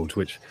 years old,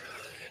 which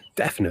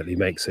definitely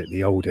makes it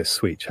the oldest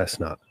sweet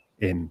chestnut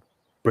in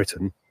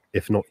Britain,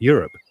 if not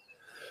Europe.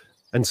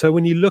 And so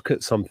when you look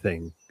at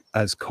something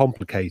as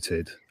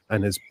complicated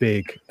and as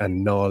big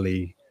and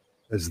gnarly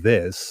as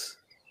this,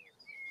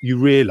 you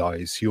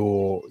realise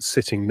you're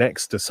sitting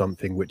next to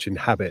something which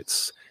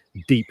inhabits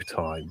deep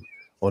time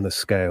on a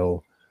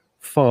scale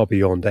far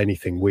beyond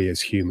anything we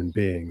as human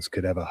beings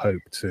could ever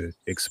hope to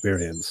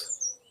experience.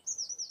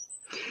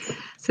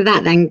 So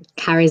that then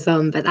carries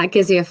on, but that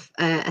gives you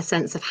a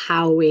sense of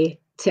how we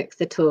took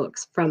the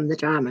talks from the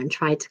drama and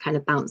tried to kind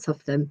of bounce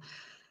off them,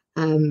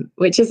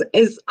 which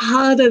is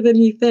harder than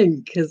you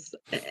think, because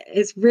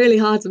it's really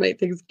hard to make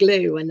things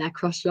glue when they're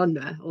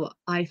cross-genre, or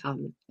I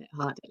found it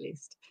hard at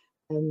least.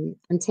 And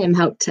Tim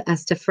helped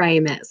us to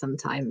frame it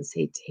sometimes.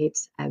 He'd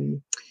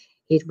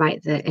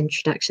write the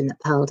introduction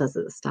that Pearl does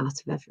at the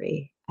start of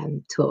every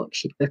talk.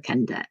 She'd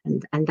bookend it,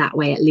 and that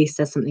way at least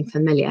there's something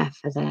familiar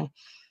for the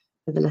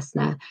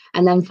listener.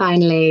 And then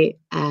finally,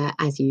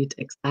 as you'd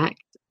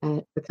expect,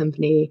 the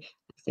company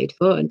episode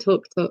 4 and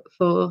talk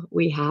 4,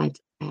 we had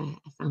a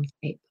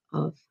soundscape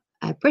of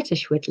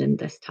British woodland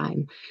this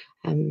time.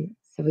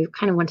 So we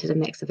kind of wanted a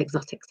mix of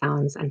exotic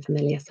sounds and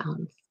familiar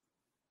sounds.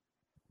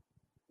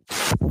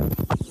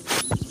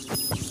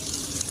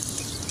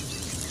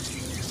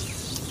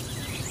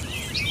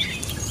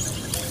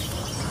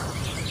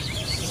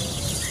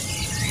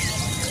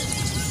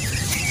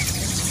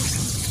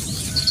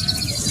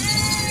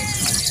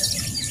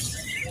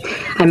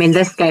 I mean,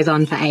 this goes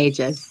on for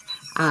ages.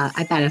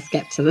 I better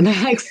skip to the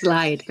next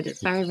slide, but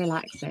it's very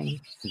relaxing.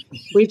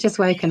 We've just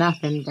woken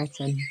up in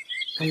Britain,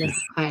 and this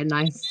is quite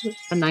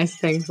a nice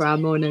thing for our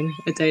morning.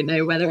 I don't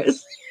know whether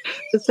it's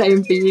the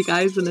same for you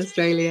guys in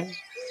Australia.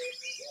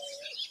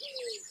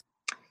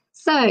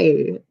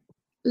 So,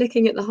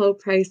 looking at the whole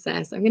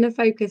process, I'm going to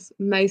focus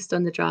most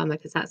on the drama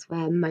because that's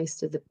where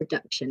most of the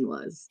production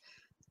was.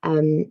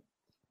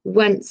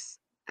 Once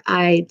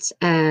I'd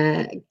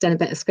done a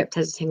bit of script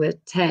editing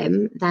with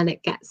Tim, then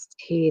it gets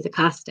to the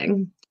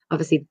casting.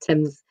 Obviously,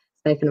 Tim's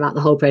spoken about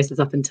the whole process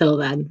up until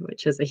then,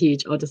 which was a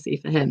huge odyssey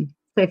for him.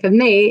 So for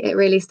me, it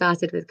really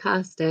started with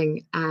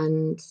casting,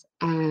 and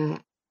I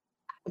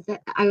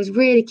was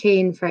really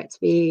keen for it to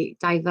be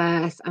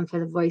diverse and for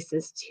the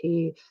voices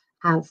to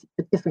have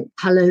different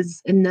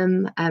colours in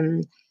them,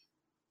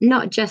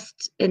 not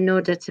just in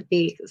order to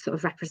be sort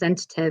of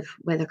representative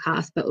with a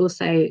cast, but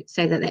also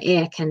so that the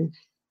ear can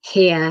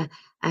hear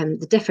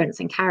the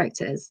difference in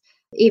characters,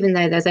 even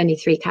though there's only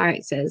 3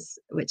 characters,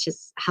 which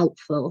is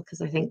helpful, because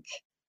I think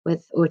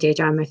with audio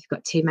drama, if you've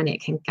got too many,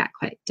 it can get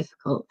quite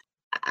difficult.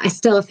 I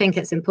still think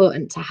it's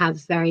important to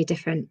have very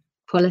different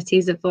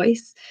qualities of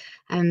voice,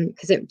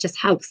 because it just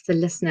helps the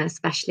listener,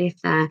 especially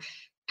if they're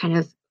kind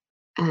of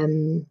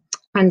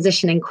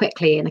transitioning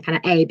quickly in a kind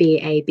of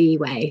A-B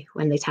way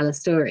when they tell a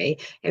story.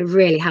 It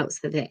really helps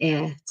for the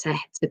ear to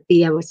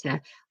be able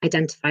to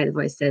identify the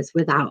voices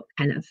without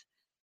kind of,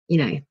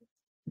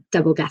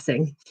 double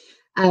guessing.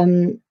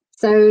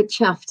 So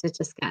chuffed to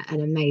just get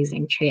an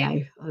amazing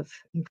trio of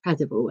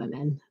incredible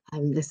women.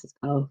 This is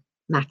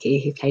Mackie,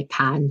 who played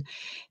Pan,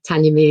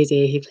 Tanya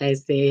Moody, who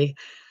plays the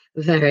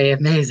very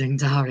amazing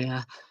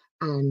Daria,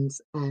 and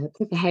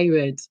Pippa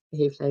Hayward,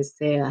 who plays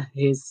Thea,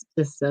 who's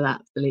just an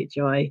absolute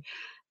joy.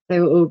 They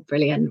were all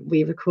brilliant.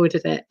 We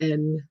recorded it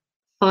in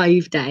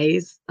 5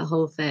 days, the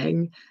whole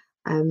thing.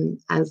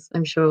 As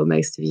I'm sure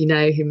most of you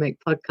know who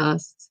make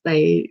podcasts,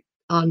 they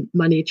aren't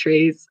money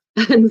trees.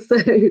 And so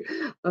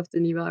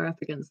often you are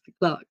up against the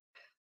clock.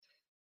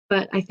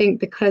 But I think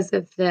because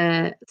of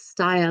the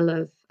style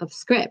of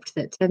script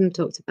that Tim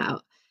talked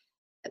about,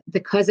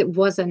 because it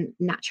wasn't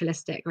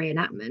naturalistic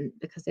reenactment,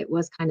 because it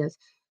was kind of,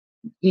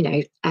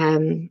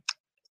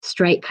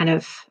 straight kind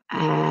of,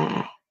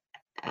 trying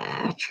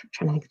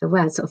to think of the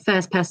word, sort of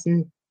first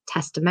person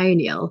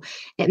testimonial,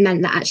 it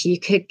meant that actually you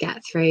could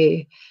get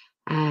through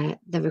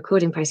the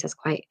recording process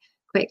quite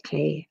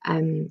quickly.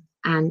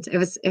 And it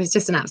was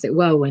just an absolute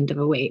whirlwind of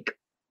a week.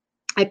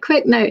 A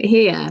quick note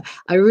here,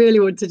 I really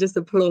want to just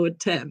applaud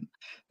Tim,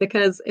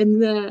 because in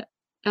the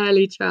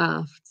early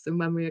drafts and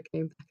when we were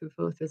going back and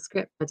forth with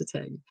script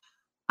editing,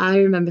 I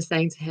remember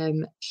saying to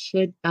him,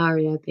 should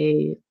Daria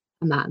be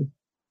a man?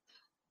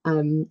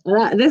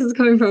 This is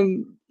coming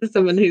from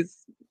someone who's,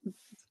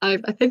 I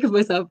think of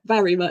myself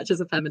very much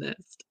as a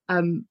feminist,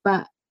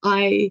 but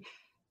I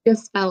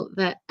just felt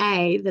that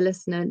the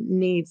listener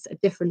needs a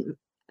different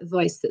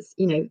voice that's,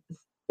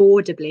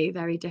 audibly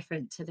very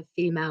different to the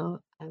female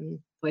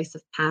voice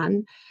of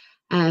Pan.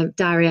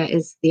 Daria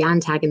is the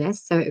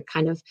antagonist, so it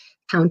kind of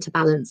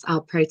counterbalance our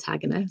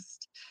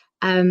protagonist.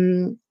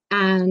 And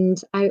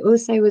I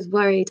also was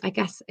worried, I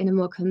guess, in a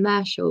more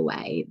commercial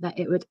way, that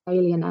it would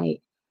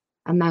alienate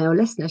a male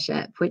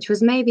listenership, which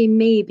was maybe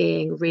me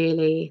being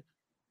really,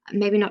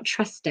 maybe not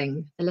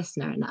trusting the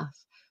listener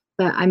enough.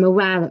 But I'm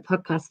aware that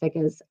podcast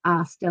figures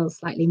are still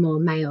slightly more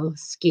male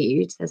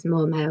skewed. There's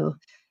more male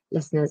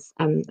listeners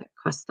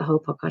across the whole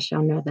podcast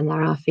genre than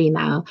there are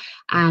female,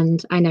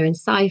 and I know in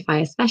sci-fi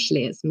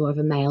especially it's more of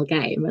a male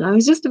game, and I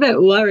was just a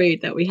bit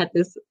worried that we had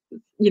this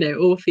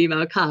all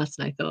female cast,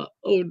 and I thought,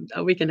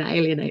 are we going to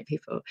alienate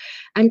people?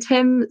 And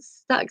Tim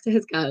stuck to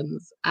his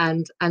guns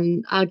and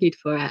argued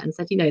for it and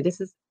said,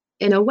 this is,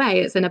 in a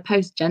way, it's in a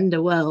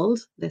post-gender world,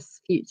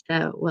 this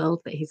future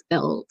world that he's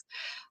built,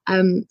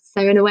 so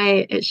in a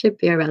way it should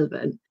be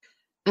irrelevant.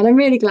 And I'm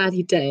really glad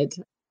he did.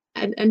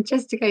 And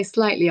just to go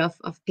slightly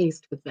off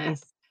piste with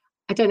this,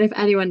 I don't know if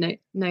anyone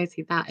knows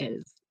who that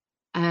is.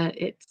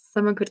 It's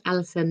someone called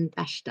Alison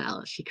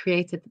Bechdel. She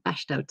created the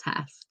Bechdel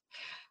test.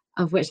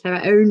 of which there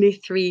are only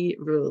 3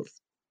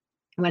 rules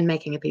when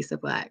making a piece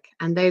of work.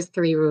 And those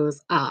 3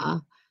 rules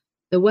are: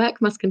 the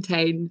work must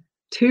contain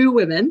 2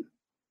 women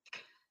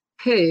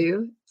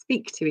who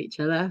speak to each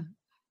other.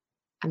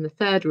 And the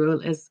third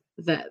rule is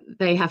that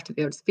they have to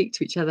be able to speak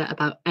to each other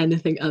about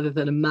anything other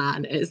than a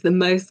man. It's the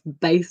most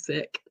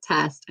basic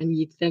test, and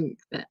you'd think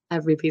that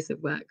every piece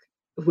of work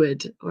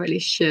would, or at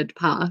least should,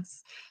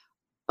 pass.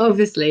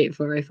 Obviously,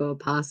 404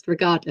 passed,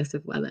 regardless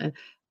of whether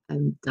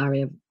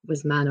Daria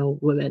was man or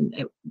woman.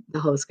 The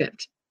whole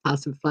script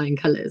passed with flying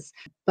colours.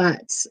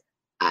 But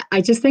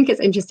I just think it's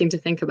interesting to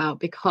think about,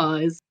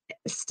 because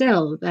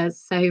still there's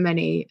so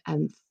many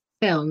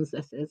films,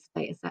 this is a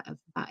data set of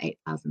about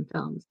 8,000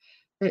 films,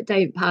 that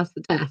don't pass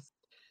the test.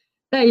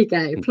 There you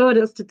go.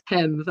 Plaudits to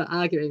Tim for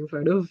arguing for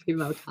an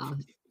all-female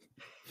cast.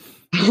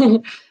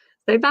 So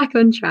back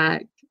on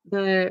track.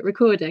 The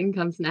recording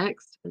comes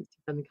next, once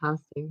you've done the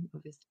casting,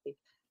 obviously.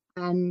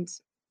 And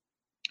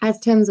as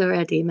Tim's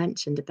already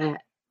mentioned a bit,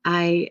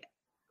 I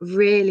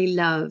really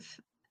love,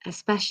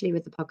 especially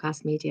with the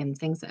podcast medium,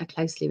 things that are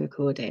closely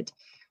recorded.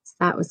 So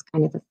that was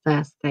kind of the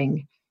first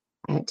thing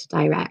to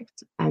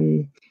direct.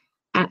 I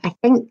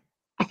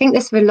think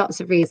this for lots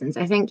of reasons.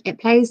 I think it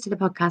plays to the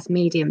podcast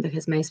medium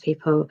because most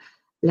people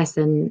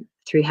listen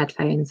through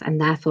headphones, and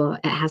therefore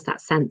it has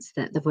that sense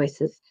that the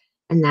voice is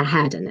in their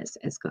head, and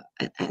it's got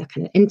a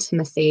kind of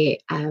intimacy.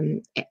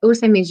 It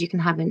also means you can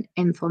have an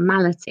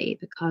informality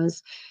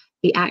because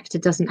the actor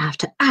doesn't have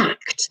to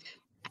act.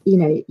 You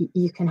know,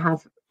 you can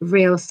have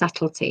real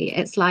subtlety.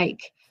 It's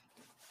like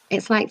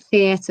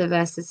theatre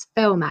versus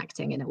film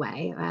acting in a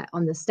way.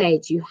 On the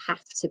stage, you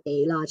have to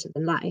be larger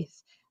than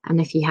life. And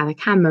if you have a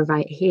camera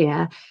right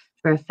here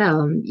for a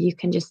film, you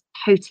can just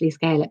totally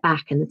scale it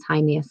back, and the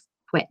tiniest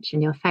twitch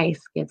in your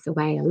face gives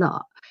away a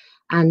lot.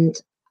 And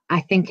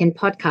I think in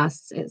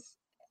podcasts, it's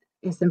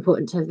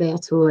important to veer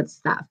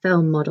towards that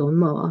film model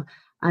more.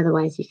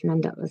 Otherwise, you can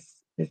end up with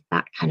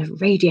that kind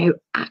of radio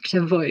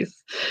actor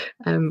voice,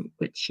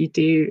 which you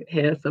do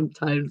hear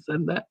sometimes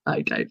and that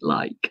I don't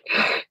like.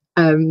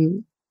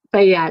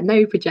 But yeah,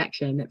 no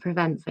projection. It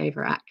prevents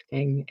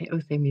overacting. It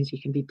also means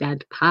you can be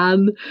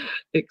deadpan.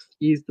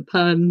 Excuse the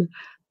pun.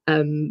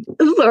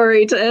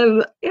 Sorry,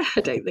 Tim.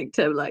 I don't think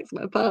Tim likes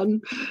my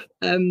pun.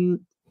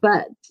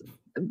 But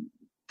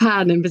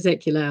Pan in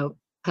particular,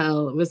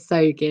 Pell, was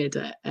so good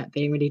at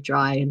being really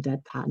dry and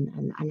deadpan,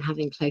 and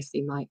having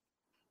closely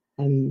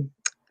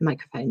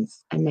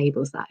microphones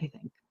enables that, I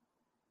think.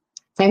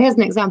 So here's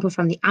an example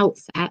from the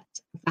outset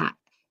of that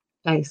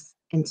close,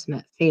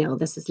 intimate feel.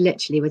 This is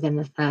literally within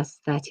the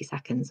first 30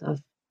 seconds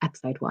of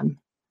episode 1.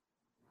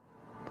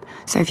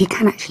 So if you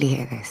can actually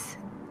hear this,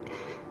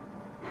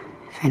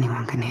 if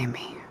anyone can hear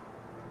me,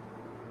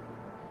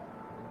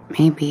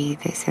 maybe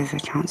this is a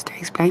chance to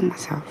explain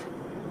myself.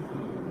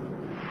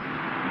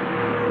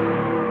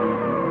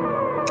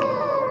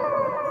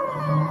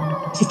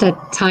 Just a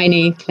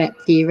tiny clip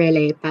for you,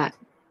 really, but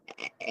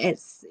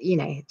it's, you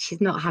know,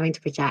 she's not having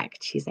to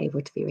project. She's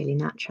able to be really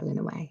natural in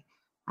a way.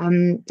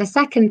 The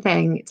second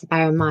thing to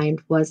bear in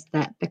mind was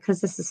that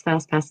because this is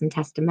first-person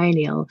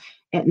testimonial,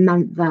 it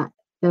meant that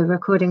the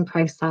recording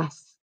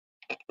process,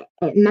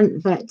 it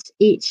meant that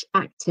each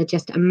actor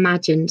just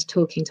imagined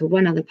talking to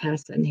one other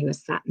person who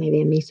was sat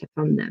maybe a metre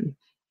from them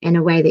in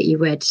a way that you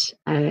would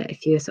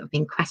if you were sort of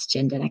being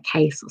questioned in a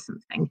case or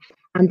something.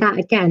 And that,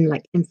 again,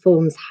 like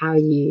informs how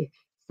you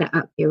set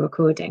up your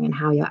recording and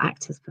how your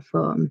actors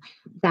perform.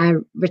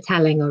 They're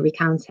retelling or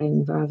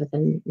recounting rather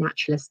than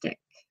naturalistic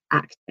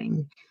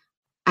acting.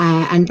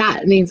 And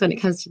that means when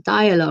it comes to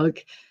dialogue,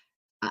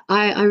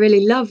 I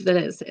really love that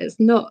it's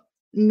not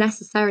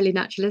necessarily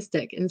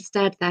naturalistic.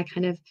 Instead, they're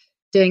kind of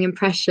doing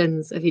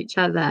impressions of each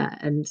other,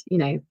 and, you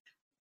know,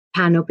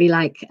 Pan will be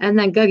like, and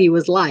then Guggy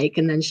was like,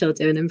 and then she'll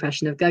do an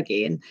impression of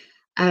Guggy.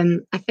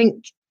 And I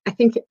think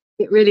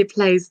it really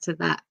plays to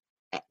that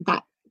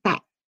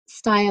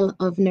style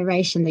of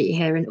narration that you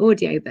hear in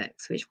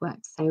audiobooks, which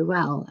works so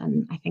well.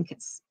 And I think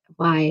it's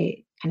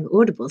why kind of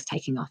Audible's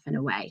taking off in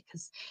a way,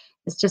 because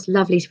it's just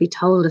lovely to be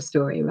told a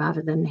story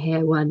rather than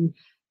hear one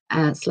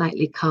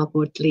slightly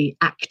cardboardly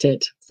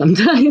acted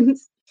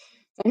sometimes.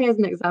 So here's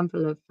an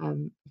example of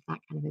that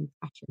kind of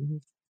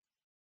impression.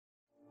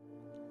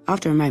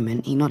 After a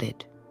moment, he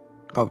nodded,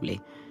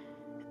 probably,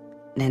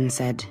 then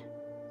said,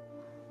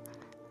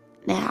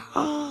 "There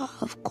are,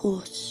 of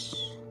course,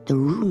 the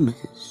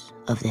rumours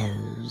of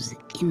those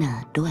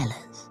inner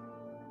dwellers.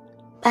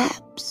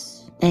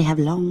 Perhaps they have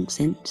long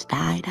since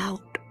died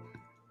out.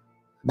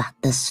 But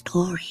the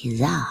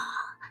stories are,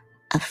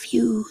 a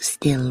few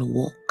still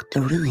walk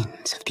the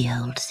ruins of the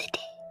old city,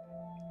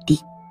 deep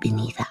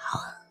beneath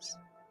ours,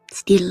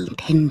 still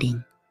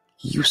tending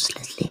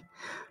uselessly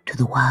to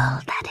the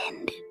world that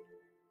ended."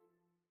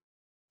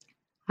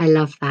 I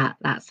love that.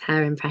 That's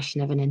her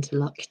impression of an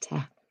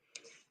interlocutor.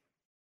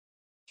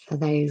 For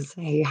those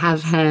who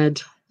have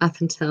heard up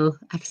until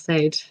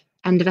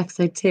end of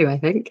episode 2, I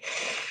think.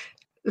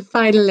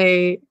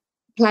 Finally,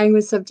 playing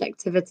with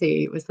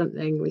subjectivity was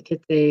something we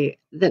could do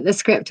that the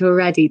script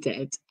already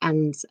did,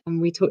 and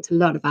we talked a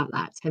lot about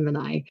that, Tim and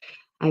I.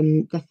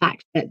 the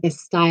fact that this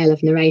style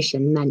of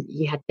narration meant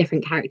you had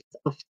different characters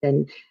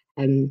often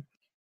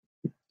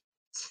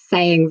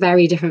saying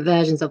very different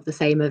versions of the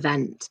same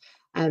event.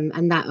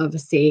 And that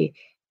obviously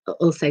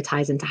also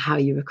ties into how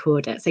you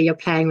record it. So you're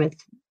playing with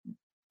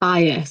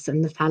bias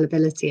and the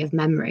fallibility of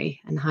memory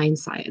and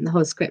hindsight, and the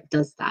whole script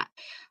does that.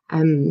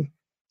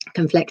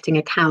 Conflicting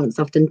accounts,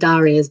 often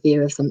Daria's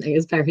view of something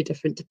is very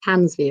different to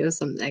Pan's view of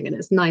something, and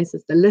it's nice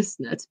as the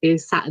listener to be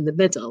sat in the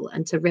middle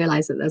and to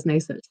realise that there's no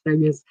such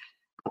thing as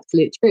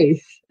absolute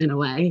truth in a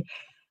way,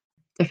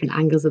 different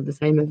angles of the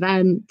same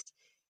event.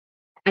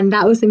 And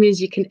that also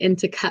means you can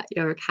intercut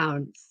your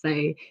accounts, so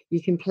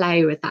you can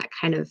play with that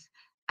kind of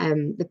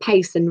the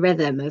pace and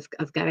rhythm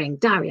of going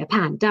Daria,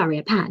 Pan,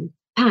 Daria, Pan,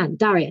 Pan,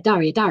 Daria,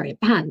 Daria, Daria,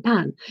 Pan,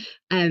 Pan.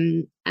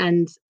 And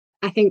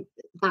I think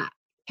that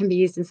can be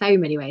used in so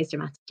many ways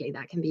dramatically.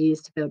 That can be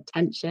used to build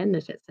tension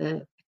if it's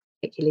a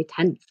particularly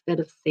tense bit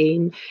of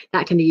scene.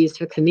 That can be used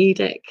for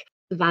comedic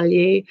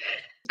value.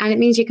 And it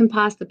means you can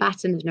pass the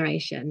baton of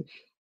narration,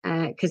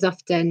 because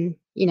often,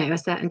 you know, a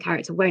certain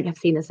character won't have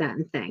seen a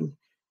certain thing.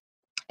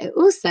 It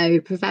also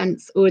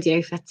prevents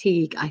audio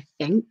fatigue, I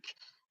think.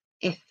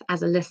 If,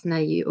 as a listener,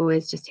 you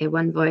always just hear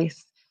one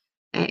voice,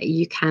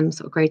 you can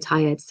sort of grow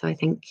tired. So I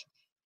think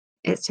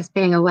it's just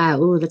being aware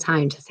all the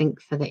time to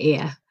think for the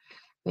ear,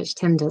 which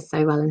Tim does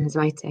so well in his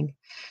writing.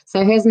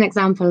 So here's an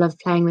example of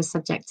playing with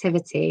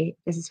subjectivity.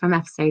 This is from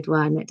episode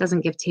 1. It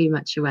doesn't give too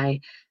much away,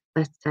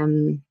 but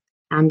Anne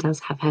does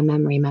have her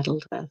memory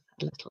meddled with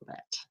a little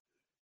bit.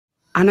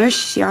 I know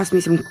she asked me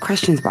some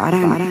questions, but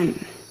I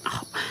don't.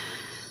 Oh.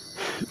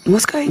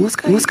 What's going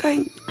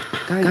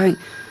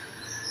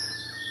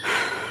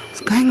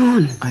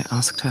on? I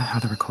asked her how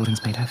the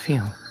recordings made her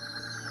feel.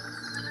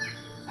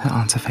 Her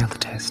answer failed the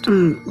test.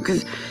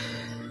 Because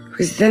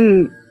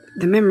then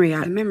the memory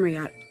I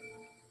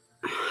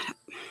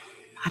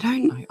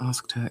don't. I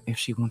asked her if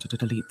she wanted to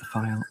delete the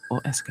file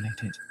or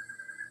escalate it.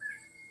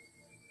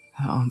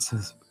 Her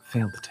answers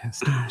failed the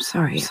test.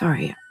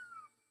 Sorry.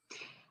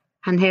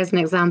 And here's an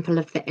example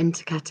of the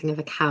intercutting of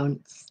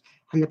accounts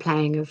and the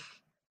playing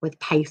with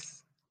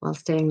pace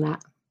whilst doing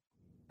that.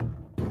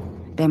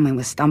 Then we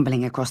were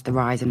stumbling across the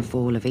rise and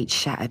fall of each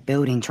shattered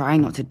building,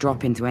 trying not to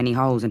drop into any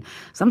holes, and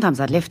sometimes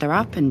I'd lift her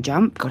up and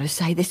jump. Gotta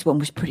say, this one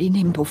was pretty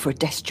nimble for a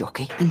desk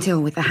jockey.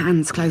 Until, with the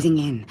hands closing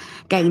in,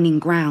 gaining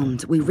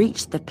ground, we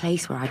reached the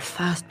place where I'd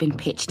first been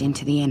pitched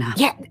into the inner.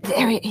 Yeah,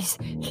 there it is.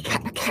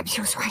 The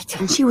capsule's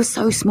waiting. And she was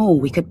so small,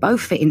 we could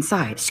both fit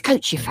inside.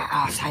 Scoot your fat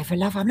ass over,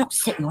 love. I'm not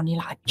sitting on you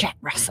like a Jack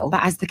Russell.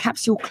 But as the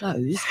capsule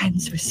closed...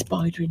 Hands were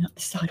spidering up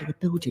the side of the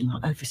building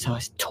like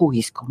oversized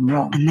toys gone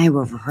wrong. And they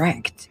were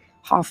wrecked.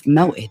 Half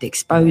melted,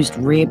 exposed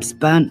ribs,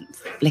 burnt,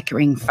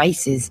 flickering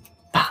faces.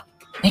 But,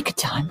 nick of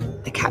time,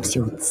 the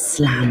capsule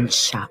slammed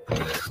shut.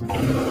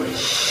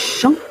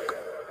 Shunk.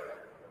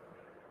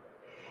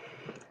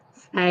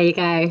 There you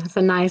go. It's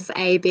a nice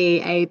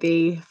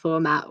A-B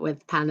format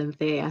with Pan and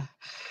Thea.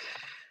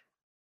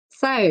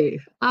 So,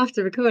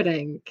 after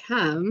recording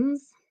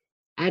comes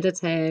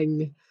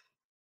editing.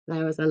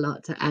 There was a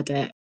lot to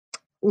edit.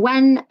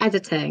 When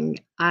editing,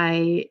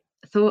 I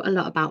thought a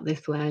lot about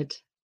this word,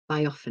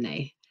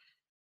 biophony.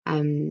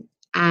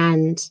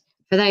 And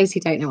for those who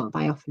don't know what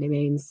biophony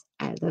means,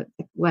 the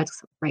word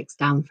sort of breaks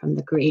down from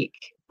the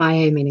Greek,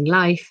 bio meaning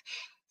life,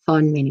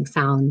 phon meaning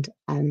sound.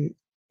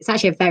 It's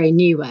actually a very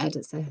new word.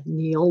 It's a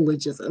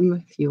neologism,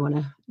 if you want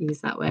to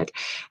use that word,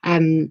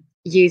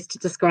 used to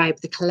describe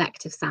the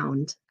collective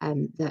sound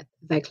that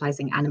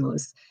vocalizing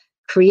animals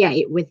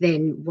create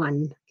within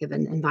one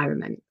given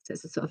environment. So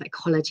it's a sort of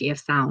ecology of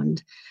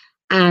sound.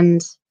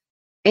 And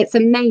it's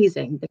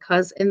amazing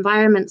because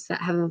environments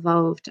that have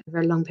evolved over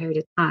a long period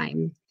of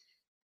time,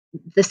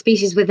 the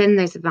species within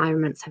those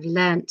environments have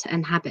learned to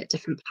inhabit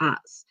different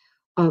parts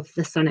of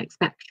the sonic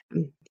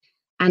spectrum.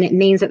 And it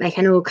means that they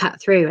can all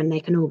cut through and they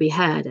can all be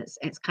heard.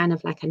 It's kind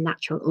of like a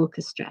natural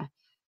orchestra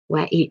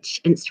where each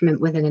instrument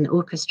within an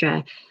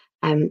orchestra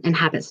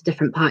inhabits a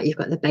different part. You've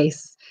got the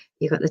bass,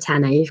 you've got the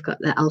tenor, you've got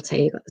the alto,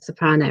 you've got the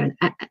soprano,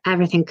 and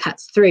everything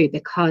cuts through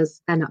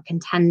because they're not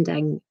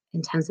contending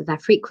in terms of their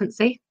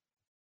frequency.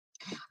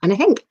 And I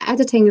think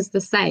editing is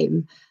the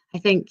same. I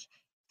think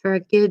for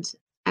a good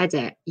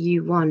edit,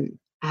 you want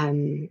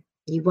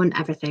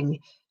everything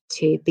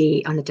to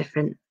be on a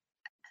different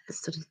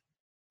sort of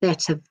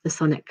bit of the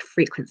sonic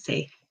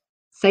frequency.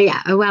 So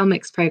yeah, a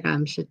well-mixed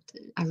program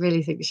I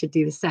really think should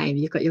do the same.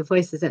 You've got your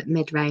voices at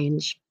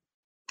mid-range,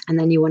 and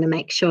then you want to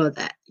make sure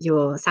that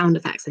your sound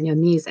effects and your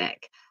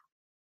music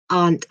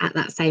aren't at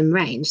that same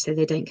range so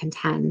they don't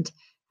contend.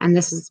 And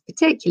this is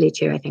particularly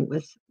true, I think,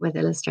 with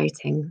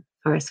illustrating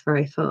Forest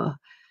 404,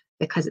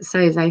 because it's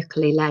so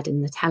vocally led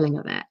in the telling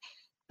of it.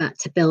 But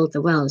to build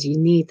the world, you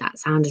need that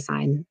sound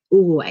design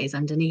always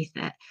underneath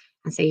it.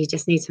 And so you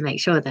just need to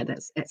make sure that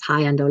it's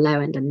high end or low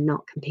end and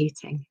not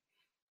competing.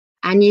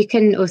 And you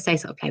can also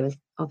sort of play with,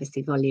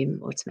 obviously,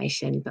 volume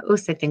automation, but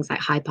also things like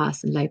high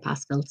pass and low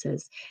pass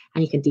filters.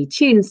 And you can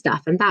detune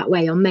stuff. And that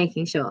way you're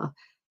making sure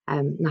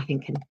nothing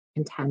can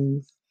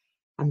contend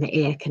and the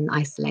ear can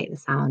isolate the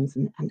sounds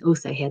and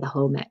also hear the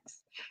whole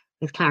mix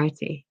with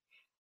clarity.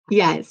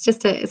 Yeah,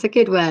 it's a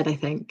good word, I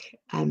think.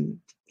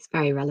 It's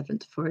very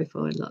relevant to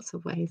 404 in lots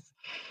of ways.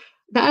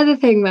 The other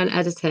thing when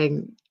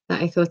editing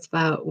that I thought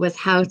about was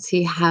how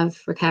to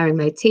have recurring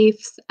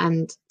motifs,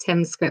 and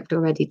Tim's script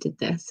already did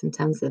this in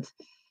terms of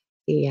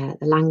the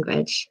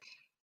language.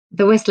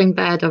 The whistling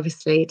bird,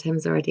 obviously,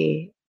 Tim's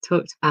already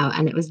talked about,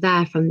 and it was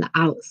there from the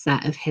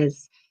outset of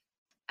his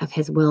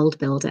world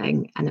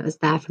building, and it was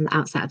there from the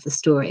outset of the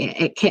story.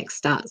 It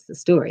kickstarts the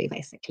story,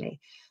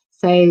 basically.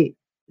 So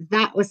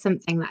that was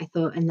something that I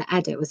thought in the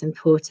edit was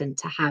important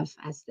to have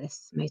as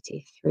this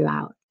motif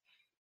throughout.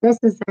 This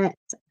is it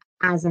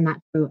as a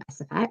natural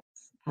SFX,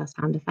 a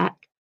sound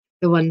effect,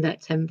 the one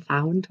that Tim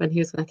found when he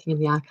was working in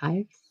the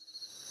archives.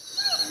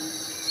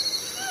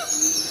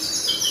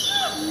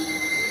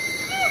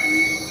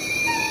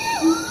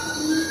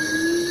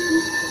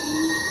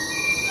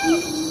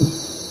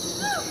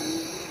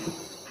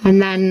 And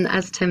then,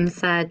 as Tim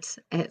said,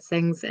 it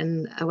sings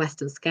in a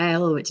Western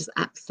scale, which is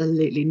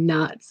absolutely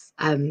nuts.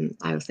 I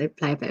also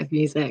play a bit of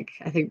music.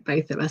 I think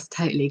both of us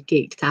totally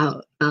geeked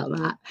out about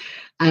that.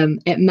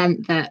 It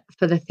meant that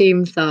for the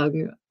theme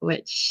song,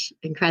 which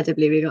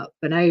incredibly we got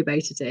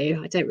Bonobo to do,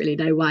 I don't really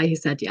know why he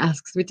said yes,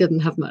 because we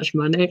didn't have much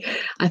money.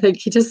 I think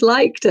he just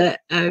liked it.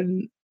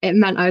 It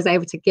meant I was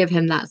able to give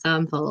him that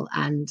sample,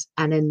 and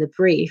in the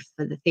brief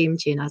for the theme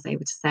tune, I was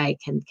able to say,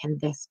 can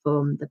this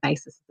form the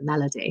basis of the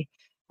melody?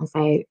 And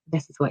so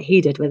this is what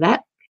he did with it.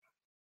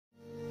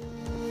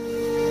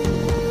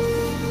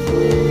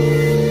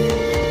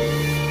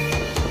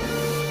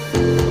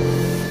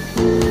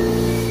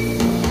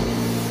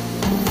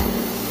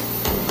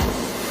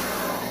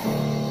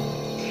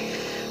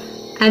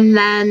 And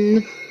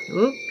then,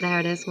 oh, there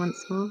it is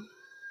once more.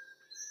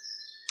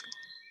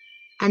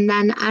 And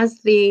then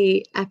as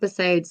the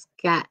episodes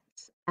get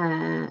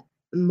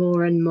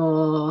more and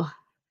more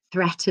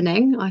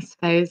threatening, I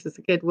suppose is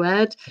a good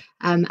word,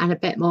 and a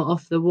bit more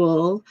off the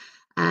wall,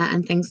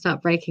 and things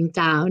start breaking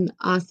down,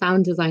 our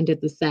sound design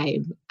did the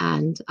same,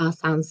 and our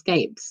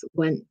soundscapes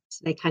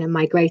they kind of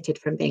migrated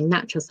from being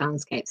natural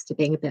soundscapes to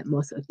being a bit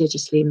more sort of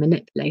digitally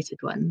manipulated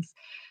ones.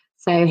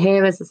 So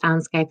here is the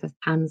soundscape of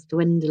Pan's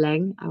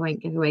Dwindling. I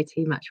won't give away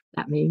too much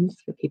what that means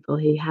for people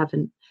who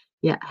haven't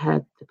yet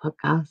heard the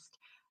podcast.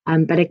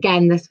 But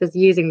again, this was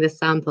using this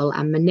sample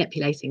and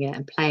manipulating it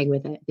and playing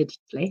with it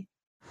digitally.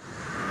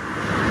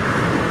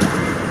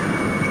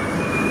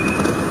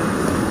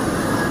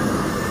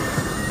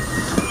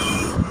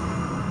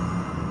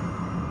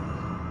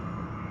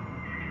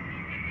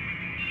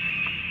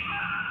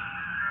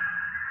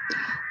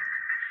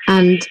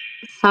 And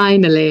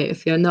finally,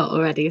 if you're not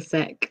already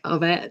sick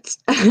of it,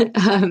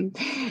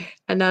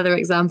 another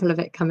example of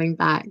it coming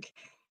back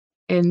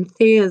in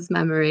Thea's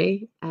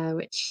memory,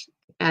 which,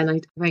 again, I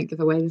won't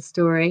give away the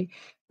story,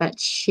 but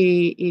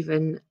she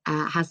even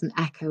has an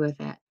echo of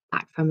it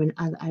back from an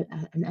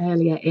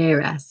earlier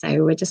era.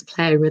 So we're just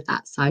playing with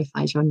that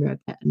sci-fi genre a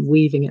bit and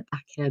weaving it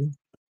back in.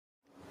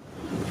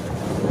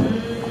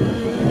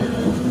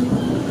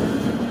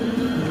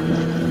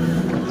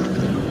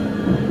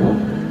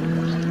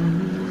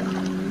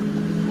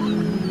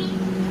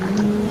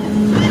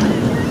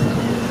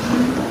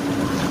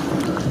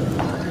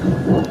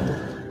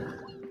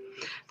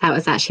 That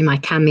was actually my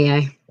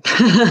cameo.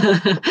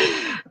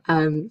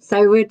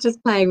 So we're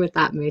just playing with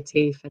that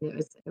motif, and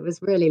it was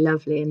really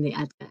lovely in the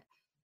edit,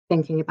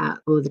 thinking about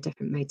all the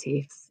different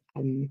motifs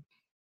and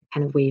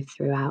kind of weave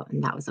throughout,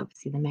 and that was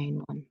obviously the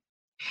main one.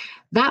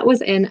 That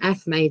was in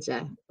F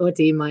major or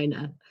D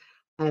minor,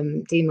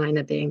 D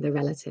minor being the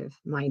relative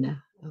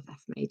minor of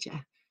F major.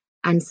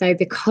 And so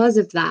because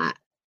of that,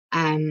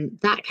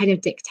 that kind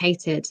of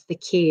dictated the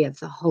key of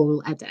the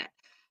whole edit.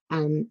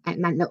 It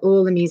meant that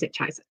all the music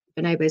tracks,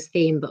 Bonobo's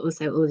theme, but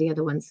also all the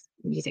other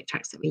music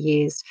tracks that we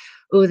used,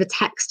 all the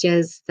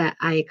textures that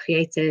I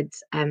created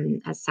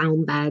as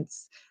sound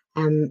beds,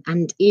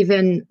 and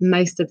even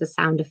most of the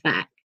sound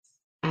effects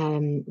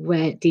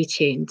were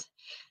detuned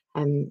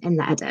in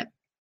the edit,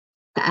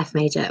 the F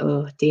major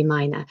or D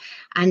minor.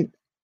 And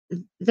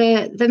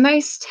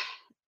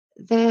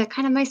the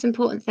kind of most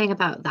important thing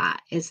about that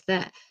is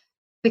that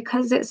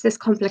because it's this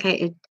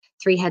complicated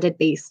three-headed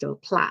beast or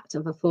plat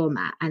of a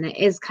format, and it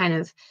is kind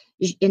of,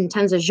 in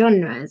terms of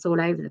genre, it's all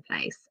over the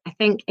place. I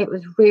think it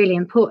was really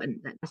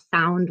important that the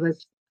sound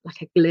was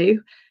like a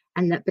glue,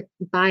 and that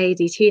by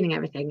detuning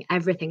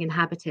everything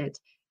inhabited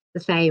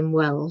the same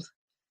world.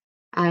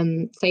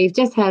 So you've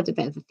just heard a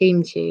bit of the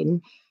theme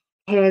tune.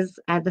 Here's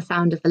the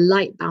sound of the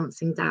light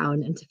bouncing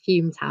down into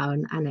Fume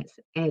Town, and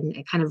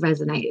it kind of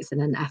resonates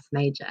in an F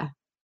major.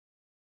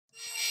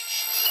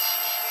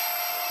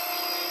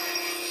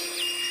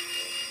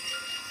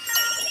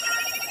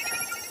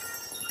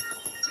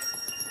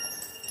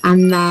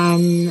 And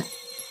then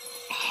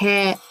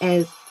here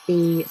is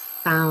the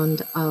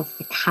sound of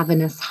the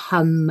cavernous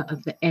hum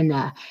of the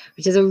inner,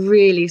 which is a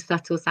really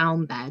subtle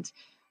sound bed,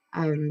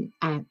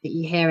 but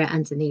you hear it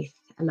underneath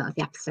a lot of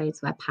the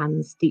episodes where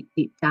Pan's deep,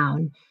 deep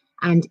down.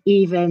 And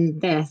even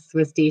this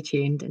was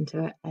detuned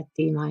into a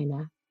D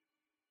minor.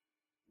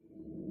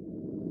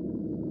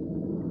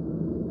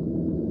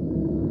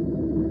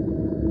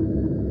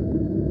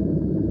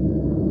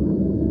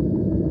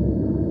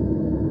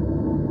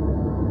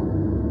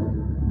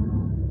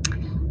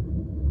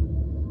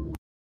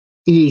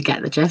 You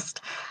get the gist.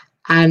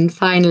 And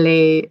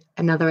finally,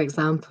 another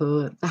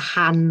example, the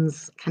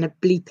hands kind of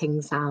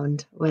bleeping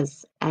sound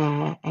was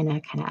in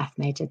a kind of F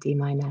major, D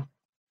minor.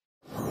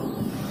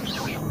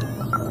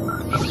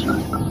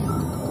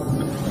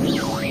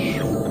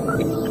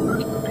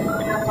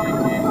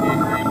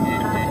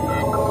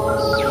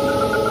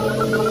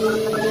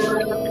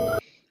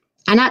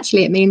 And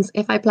actually, it means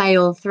if I play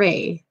all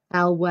three,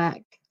 they'll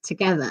work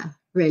together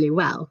really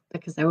well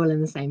because they're all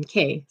in the same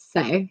key.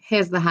 So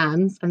here's the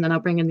hands, and then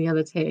I'll bring in the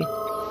other two.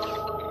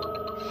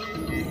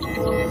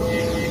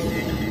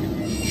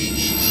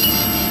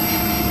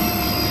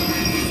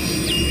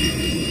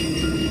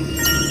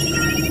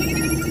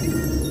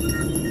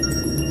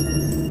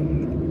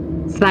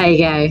 So there you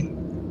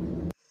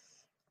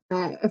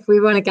go. If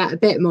we want to get a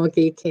bit more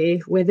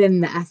geeky,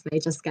 within the F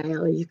major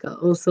scale, you've got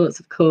all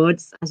sorts of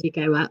chords as you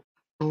go up,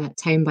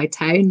 tone by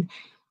tone.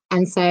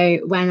 And so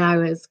when I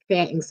was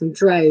creating some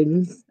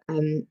drones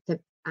to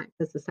act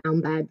as the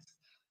sound beds,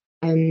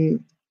 I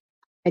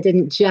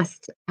didn't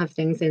just have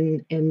things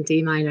in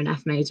D minor and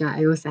F major.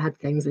 I also had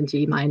things in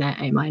G minor,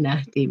 A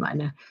minor, D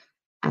minor,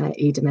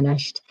 E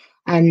diminished.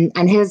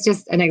 And here's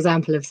just an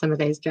example of some of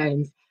those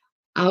drones.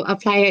 I'll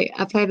play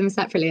them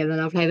separately and then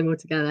I'll play them all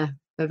together,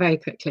 but very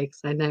quickly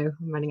because I know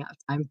I'm running out of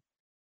time.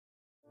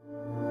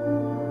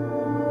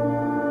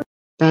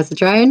 There's the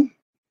drone.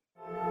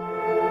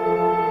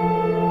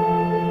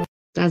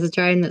 There's a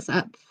drone that's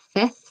up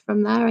fifth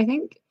from there, I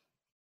think.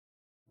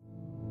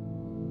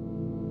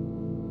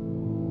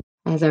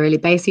 There's a really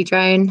bassy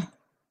drone.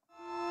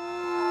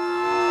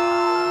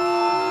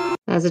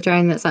 There's a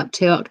drone that's up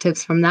 2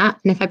 octaves from that.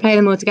 And if I play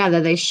them all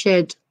together, they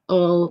should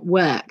all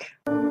work.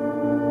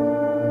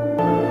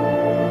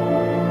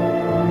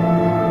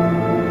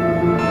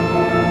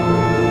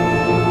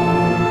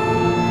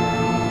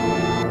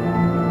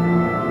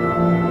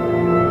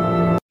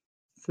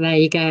 So there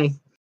you go.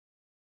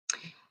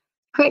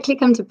 Quickly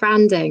come to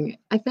branding.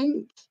 I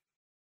think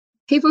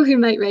people who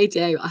make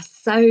radio are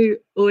so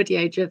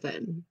audio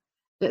driven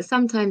that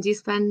sometimes you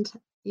spend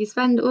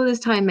all this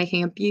time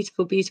making a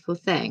beautiful, beautiful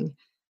thing,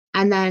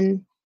 and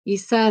then you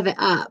serve it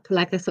up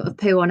like a sort of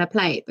poo on a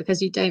plate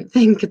because you don't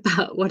think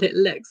about what it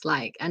looks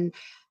like. And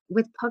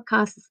with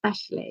podcasts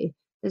especially,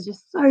 there's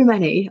just so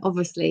many.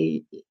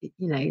 Obviously,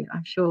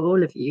 I'm sure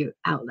all of you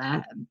out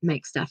there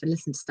make stuff and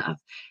listen to stuff.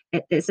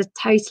 It's a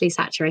totally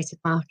saturated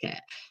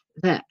market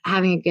that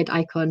having a good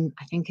icon,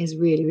 I think, is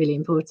really, really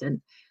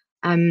important.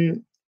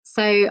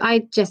 So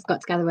I just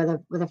got together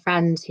with a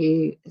friend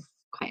who is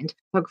quite into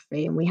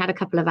photography, and we had a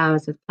couple of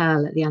hours of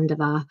Pearl at the end of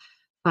our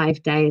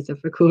 5 days of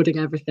recording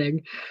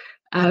everything.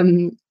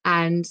 And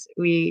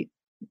we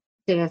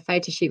did a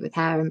photo shoot with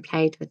her and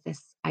played with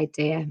this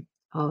idea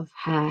of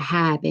her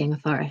hair being a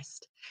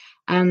forest.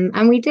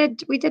 And we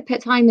did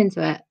put time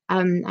into it,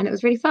 and it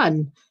was really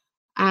fun.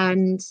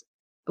 And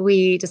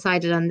we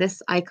decided on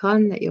this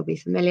icon that you'll be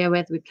familiar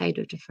with. We played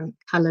with different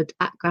coloured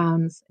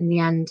backgrounds. In the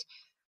end,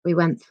 we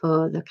went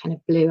for the kind of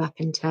blue up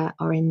into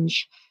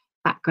orange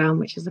background,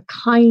 which is a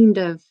kind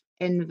of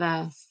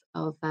inverse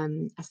of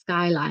a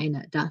skyline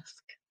at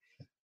dusk.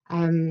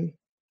 And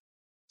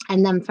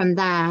then from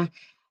there,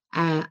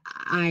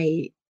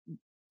 I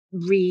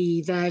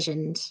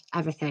reversioned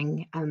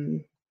everything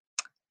into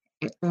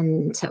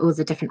all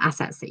the different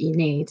assets that you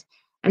need.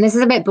 And this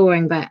is a bit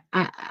boring, but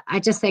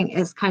I just think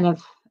it's kind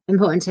of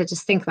important to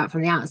just think about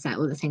from the outset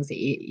all the things that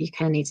you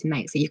kind of need to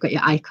make. So you've got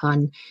your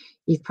icon,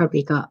 you've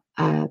probably got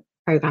a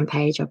program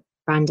page or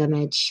brand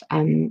image,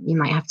 you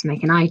might have to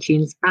make an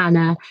iTunes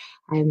banner,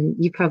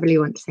 you probably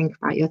want to think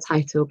about your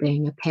title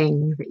being a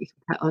ping that you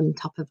can put on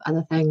top of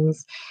other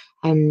things.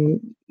 You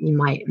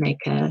might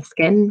make a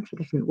skin for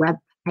different web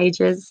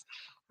pages,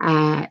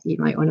 you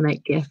might want to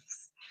make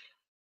GIFs,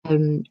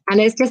 and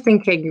it's just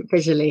thinking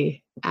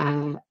visually,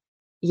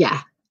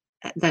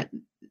 that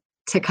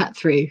to cut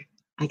through,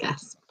 I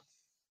guess.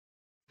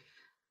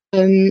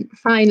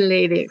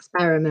 Finally, the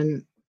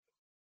experiment.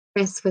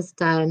 This was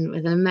done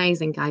with an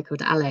amazing guy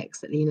called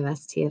Alex at the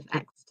University of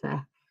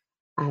Exeter,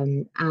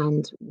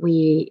 and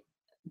we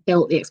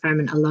built the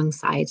experiment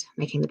alongside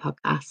making the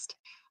podcast.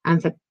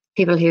 And for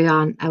people who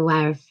aren't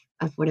aware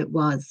of what it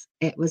was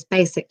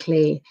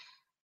basically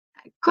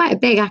quite a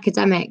big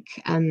academic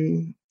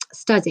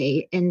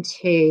study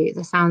into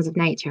the sounds of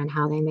nature and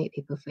how they make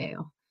people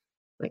feel,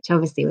 which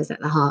obviously was at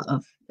the heart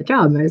of the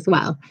drama as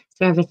well.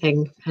 So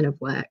everything kind of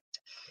worked.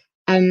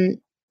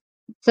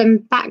 Some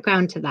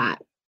background to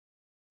that.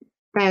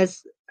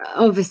 There's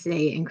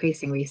obviously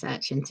increasing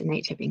research into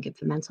nature being good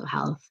for mental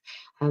health.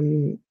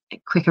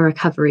 Quicker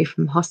recovery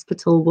from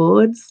hospital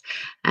wards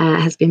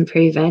has been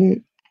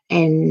proven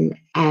in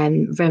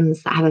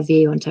rooms that have a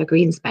view onto a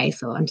green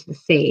space or onto the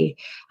sea.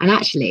 And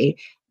actually,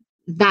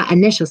 that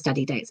initial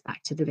study dates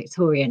back to the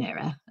Victorian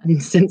era.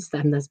 And since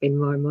then, there's been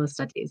more and more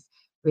studies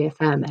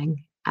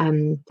reaffirming.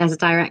 There's a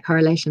direct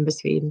correlation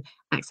between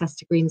access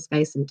to green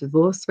space and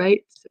divorce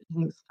rates, which I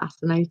think is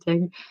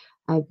fascinating.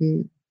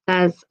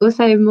 There's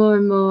also more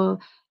and more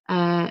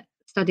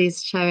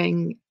studies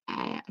showing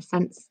a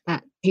sense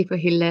that people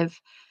who live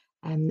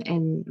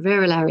in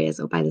rural areas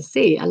or by the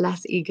sea are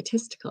less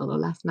egotistical or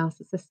less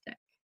narcissistic,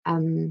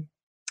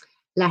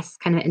 less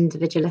kind of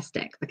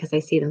individualistic, because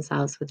they see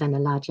themselves within a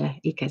larger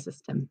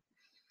ecosystem.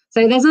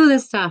 So there's all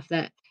this stuff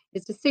that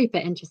is just super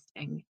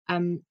interesting.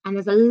 And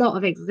there's a lot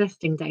of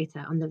existing data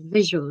on the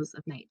visuals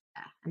of nature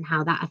and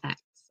how that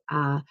affects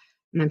our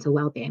mental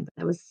well-being, but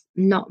there was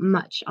not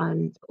much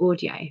on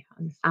audio,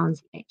 on the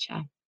sounds of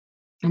nature.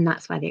 And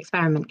that's where the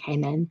experiment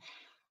came in.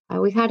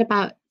 We've had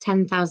about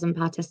 10,000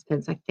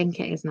 participants. I think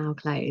it is now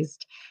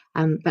closed,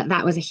 but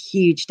that was a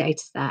huge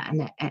data set,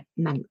 and it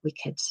meant we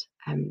could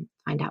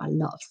find out a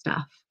lot of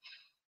stuff.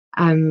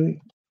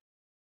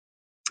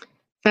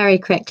 Very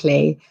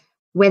quickly,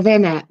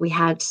 within it, we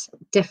had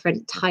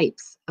different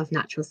types of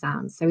natural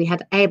sounds. So we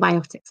had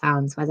abiotic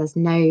sounds where there's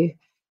no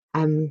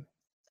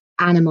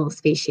animal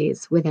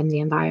species within the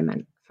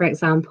environment. For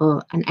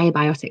example, an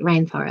abiotic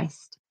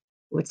rainforest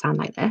would sound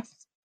like this.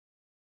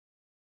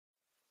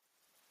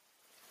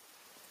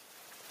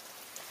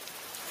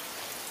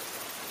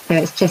 So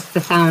it's just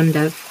the sound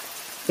of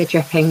the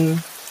dripping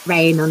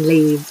rain on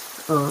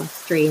leaves or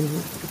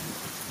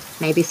streams,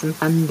 maybe some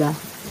thunder.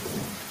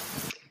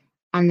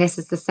 And this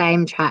is the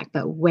same track,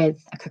 but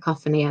with a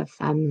cacophony of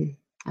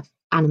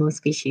animal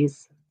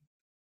species.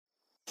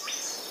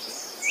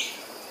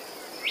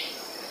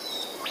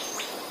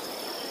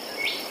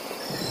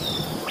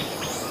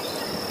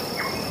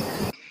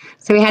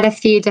 So we had a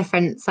few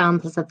different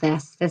samples of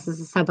this. This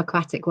is a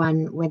subaquatic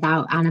one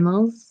without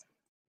animals.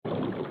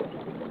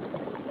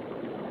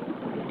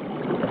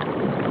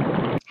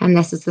 And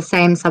this is the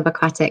same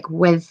subaquatic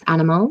with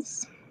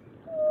animals.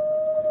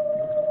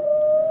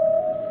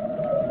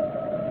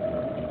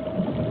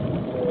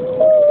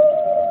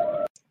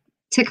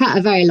 To cut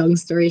a very long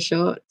story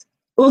short,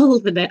 all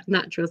the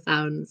natural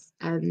sounds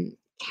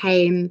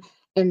came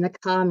in the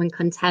calm and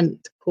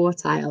content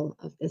quartile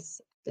of this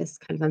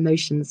kind of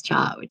emotions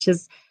chart, which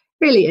is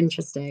really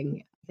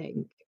interesting, I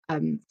think,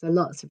 for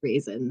lots of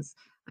reasons.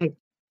 I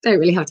don't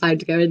really have time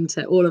to go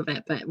into all of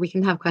it, but we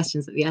can have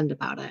questions at the end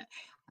about it.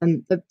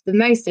 The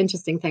most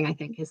interesting thing, I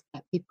think, is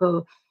that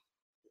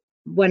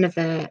one of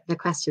the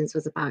questions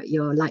was about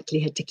your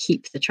likelihood to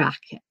keep the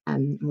track.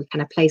 We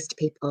kind of placed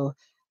people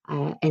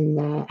in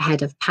the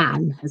head of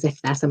Pan, as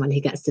if they're someone who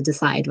gets to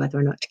decide whether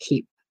or not to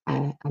keep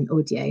an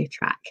audio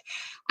track.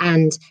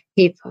 And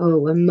people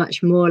were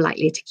much more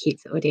likely to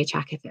keep the audio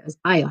track if it was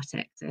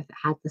biotic, so if it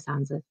had the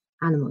sounds of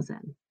animals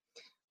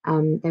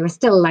in. They were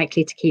still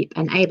likely to keep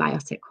an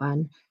abiotic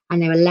one,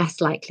 and they were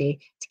less likely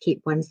to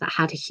keep ones that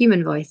had a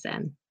human voice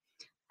in.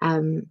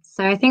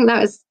 So I think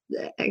that was,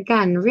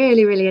 again,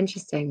 really, really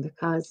interesting,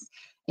 because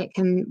it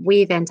can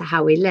weave into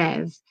how we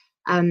live.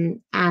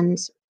 And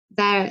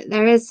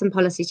there is some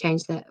policy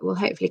change that will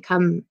hopefully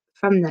come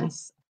from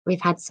this. We've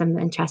had some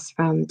interest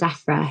from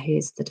DEFRA,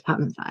 who's the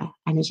Department for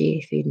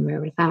Energy, Food and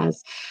Rural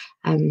Affairs,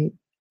 and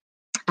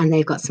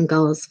they've got some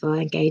goals for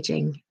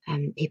engaging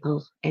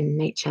people in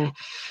nature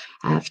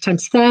for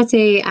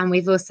 2030. And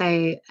we've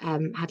also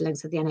had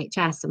links with the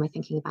NHS, and we're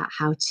thinking about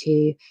how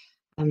to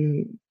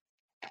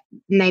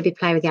maybe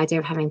play with the idea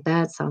of having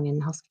birdsong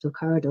in hospital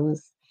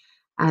corridors.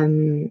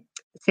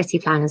 City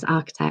planners,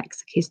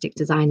 architects, acoustic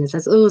designers,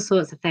 there's all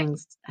sorts of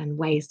things and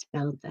ways to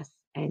build this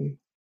in.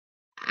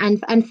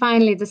 And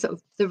finally,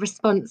 the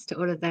response to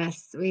all of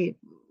this,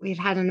 we've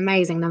had an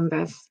amazing number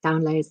of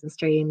downloads and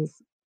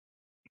streams,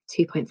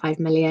 2.5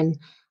 million,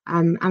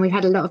 and we've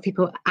had a lot of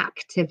people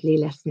actively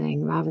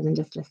listening rather than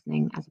just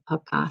listening as a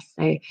podcast.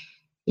 So,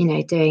 you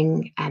know,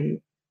 doing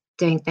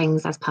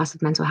things as part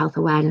of Mental Health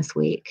Awareness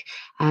Week.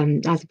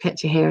 There's a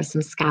picture here of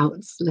some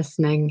scouts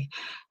listening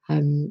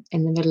in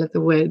the middle of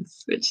the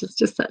woods, which is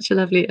just such a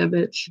lovely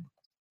image.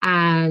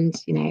 And,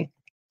 you know,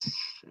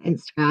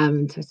 Instagram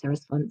and Twitter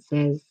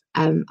responses.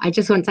 I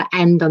just want to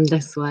end on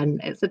this one.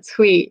 It's a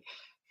tweet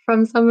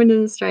from someone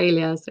in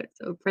Australia, so it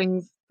sort of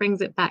brings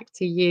it back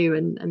to you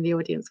and the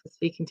audience we're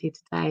speaking to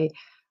today.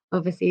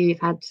 Obviously, you've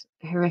had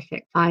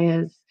horrific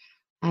fires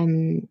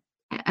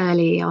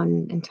early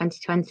on in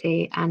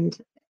 2020, and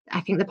I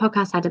think the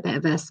podcast had a bit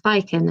of a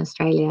spike in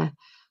Australia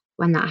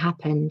when that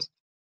happened.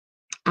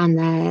 And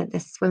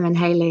this woman,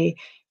 Hayley,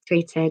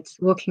 tweeted,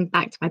 "Walking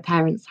back to my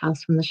parents'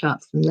 house from the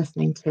shops and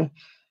listening to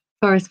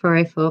Forest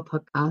 404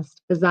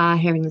 podcast. Bizarre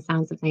hearing the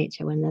sounds of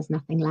nature when there's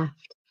nothing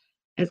left."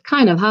 It's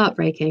kind of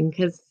heartbreaking,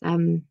 because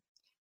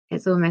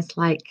it's almost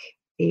like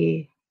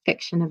the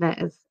fiction of it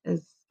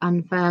is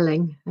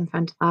unfurling in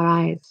front of our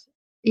eyes.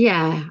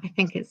 Yeah, I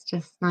think it's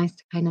just nice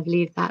to kind of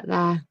leave that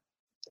there.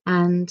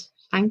 And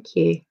thank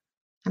you.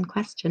 And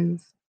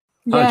questions.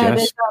 Yeah, Hi,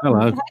 Jess.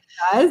 Hello.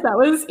 Hi guys, that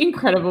was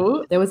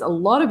incredible. There was a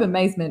lot of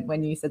amazement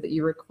when you said that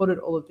you recorded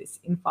all of this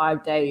in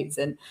 5 days.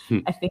 And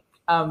I think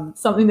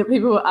something that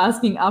people were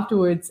asking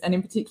afterwards, and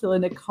in particular,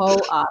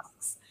 Nicole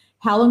asks,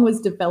 how long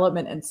was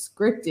development and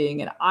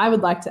scripting? And I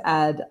would like to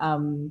add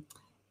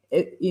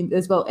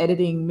as well,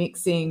 editing,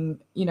 mixing,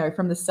 you know,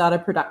 from the start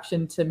of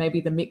production to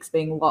maybe the mix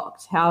being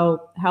locked. How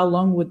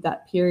long would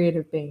that period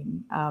have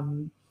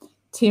been?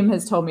 Tim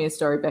has told me a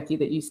story, Becky,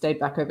 that you stayed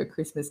back over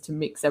Christmas to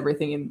mix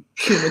everything in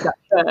tune with that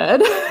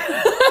bird.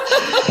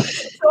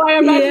 So I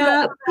imagine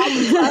Yeah.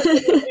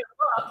 it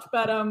worked,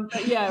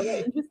 but yeah,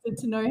 we're interested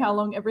to know how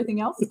long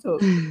everything else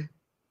took.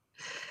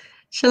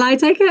 Shall I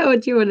take it, or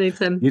do you want to,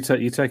 Tim? You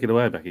take it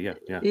away, Becky. Yeah.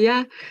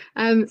 Yeah.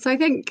 So I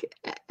think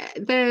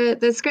the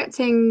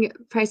scripting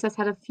process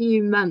had a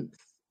few months,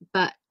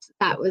 but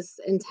that was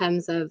in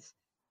terms of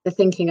the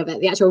thinking of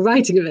it. The actual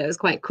writing of it was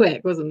quite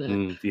quick, wasn't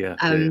it? Yeah.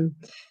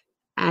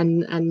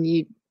 And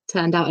you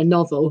turned out a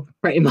novel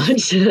pretty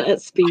much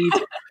at speed,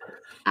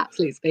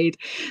 absolute speed.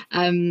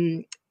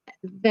 The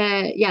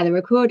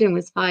recording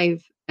was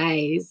 5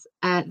 days.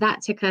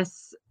 That took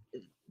us.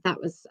 That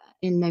was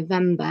in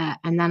November,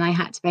 and then I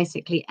had to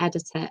basically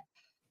edit it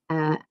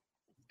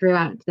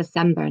throughout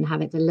December and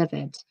have it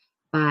delivered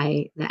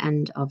by the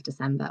end of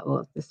December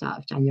or the start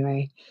of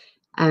January.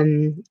 So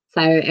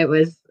it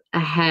was a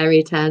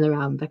hairy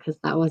turnaround, because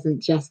that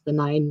wasn't just the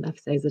 9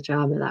 episodes of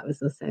drama, that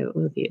was also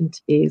all the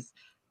interviews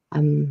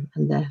and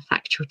the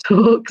factual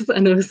talks,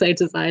 and also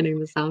designing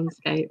the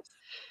soundscapes.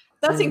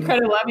 That's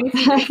incredible. I mean, if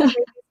you read these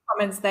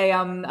comments, they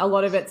a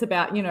lot of it's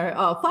about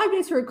 5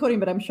 days for recording,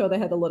 but I'm sure they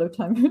had a lot of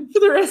time for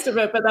the rest of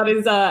it. But that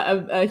is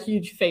a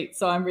huge feat,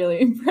 so I'm really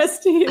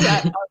impressed to hear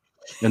that.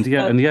 And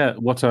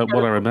what I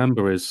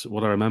remember is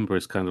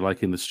kind of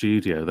like in the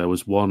studio, there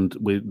was one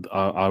with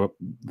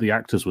the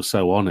actors were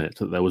so on it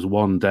that there was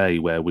one day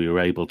where we were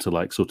able to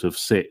like sort of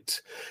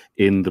sit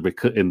in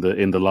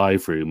the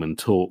live room and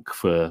talk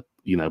for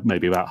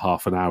maybe about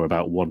half an hour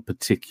about one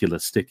particular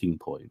sticking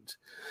point.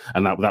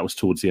 And that was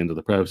towards the end of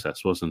the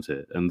process, wasn't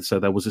it? And so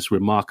there was this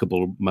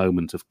remarkable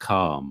moment of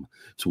calm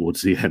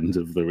towards the end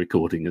of the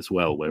recording as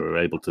well, where we were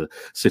able to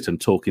sit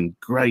and talk in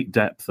great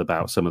depth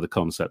about some of the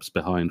concepts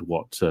behind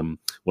what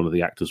one of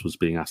the actors was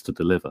being asked to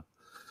deliver.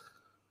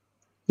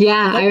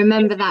 Yeah, I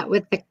remember that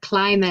with the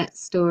climate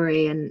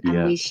story, and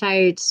we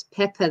showed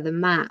Pippa the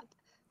map,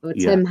 or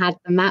Tim had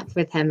the map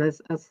with him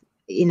of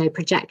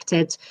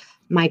projected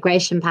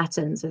migration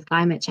patterns with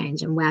climate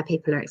change and where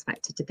people are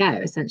expected to go,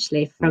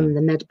 essentially from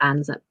the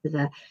mid-bands up to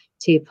the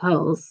 2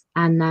 poles.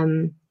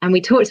 And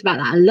we talked about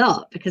that a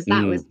lot, because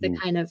that was the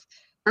kind of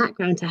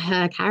background to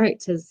her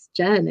character's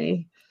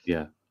journey.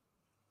 Yeah.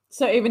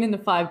 So even in the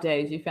 5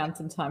 days, you found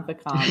some time for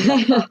calm.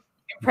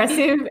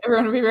 Impressive.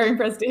 Everyone will be very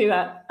impressed to hear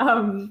that.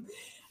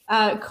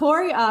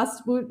 Corey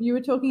asked, you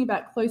were talking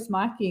about close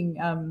miking,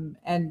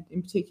 and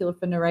in particular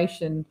for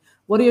narration.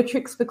 What are your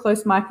tricks for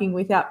close miking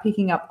without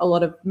picking up a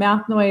lot of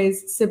mouth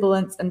noise,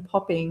 sibilance, and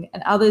popping?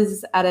 And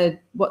others added,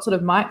 what sort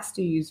of mics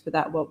do you use for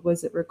that? What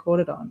was it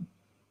recorded on?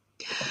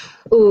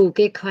 Oh,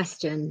 good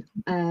question.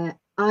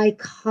 I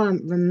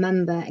can't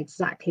remember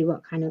exactly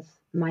what kind of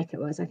mic it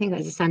was. I think it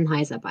was a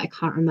Sennheiser, but I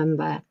can't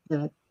remember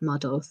the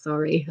model.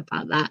 Sorry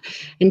about that.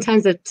 In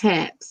terms of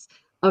tips,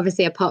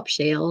 obviously a pop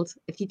shield.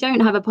 If you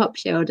don't have a pop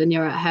shield and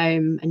you're at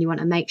home and you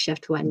want a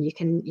makeshift one, you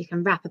can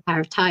wrap a pair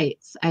of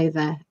tights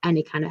over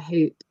any kind of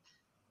hoop,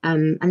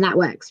 and that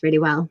works really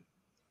well,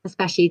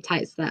 especially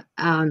tights that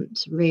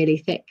aren't really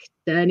thick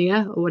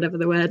dernia, or whatever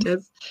the word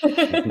is.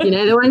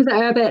 The ones that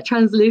are a bit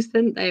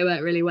translucent, they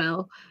work really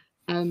well.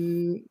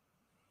 And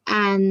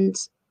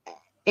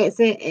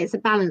it's a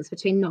balance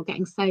between not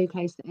getting so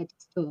close that it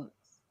distorts.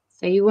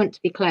 So you want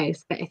to be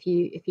close, but if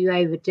you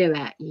overdo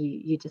it,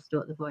 you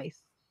distort the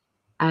voice.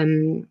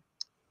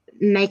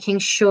 Making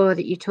sure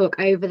that you talk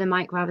over the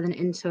mic rather than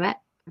into it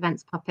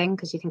prevents popping,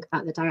 because you think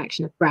about the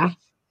direction of breath.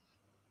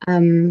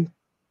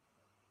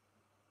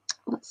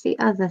 What's the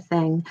other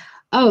thing?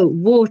 Oh,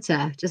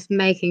 water. Just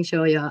making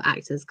sure your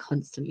actors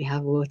constantly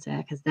have water,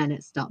 because then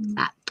it stops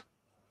that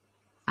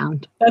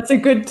sound. That's a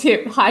good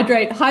tip.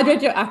 Hydrate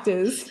your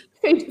actors.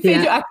 Feed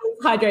your actors,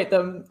 hydrate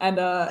them, and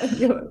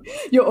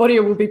your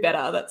audio will be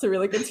better. That's a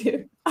really good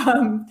tip.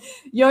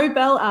 Yo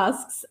Bell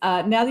asks,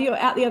 now that you're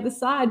out the other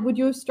side, would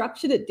you have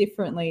structured it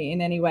differently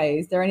in any way?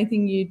 Is there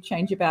anything you'd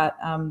change about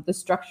the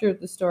structure of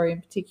the story in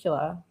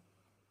particular?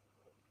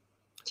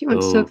 Do you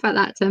want to talk about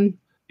that, Tim?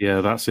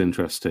 Yeah, that's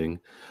interesting.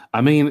 I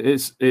mean,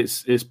 it's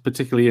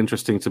particularly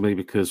interesting to me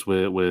because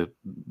we're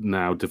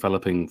now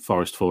developing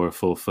Forest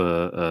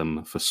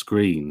 404 for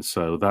screen,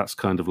 so that's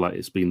kind of like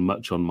it's been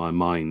much on my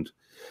mind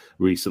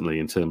recently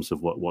in terms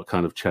of what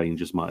kind of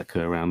changes might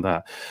occur around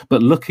that.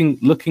 But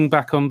looking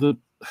back on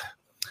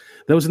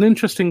there was an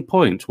interesting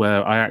point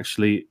where I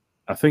think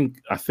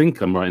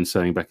I'm right in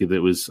saying, Becky,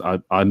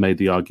 that I made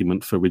the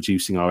argument for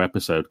reducing our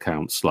episode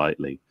count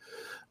slightly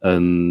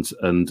and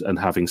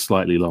having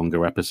slightly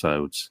longer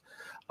episodes.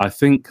 I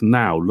think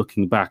now,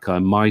 looking back, I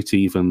might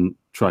even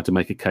try to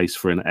make a case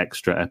for an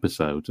extra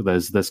episode.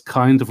 There's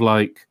kind of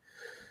like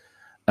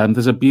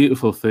there's a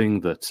beautiful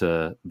thing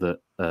that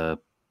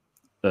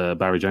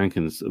Barry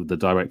Jenkins, the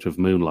director of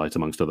Moonlight,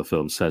 amongst other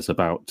films, says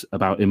about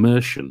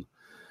immersion.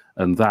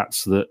 And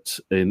that's that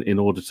in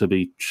order to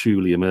be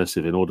truly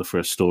immersive, in order for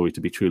a story to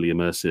be truly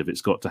immersive,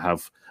 it's got to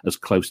have as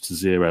close to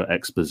zero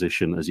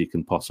exposition as you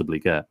can possibly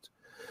get.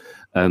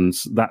 And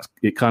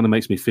it kind of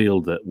makes me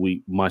feel that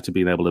we might have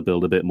been able to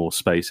build a bit more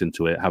space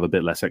into it, have a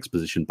bit less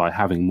exposition by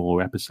having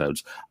more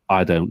episodes.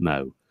 I don't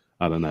know.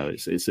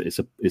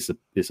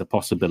 It's a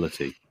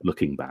possibility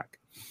looking back.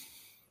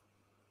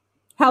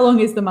 How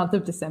long is the month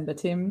of December,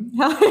 Tim?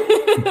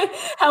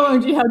 How long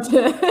do you have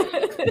to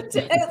edit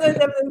those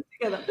episodes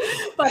together?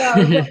 But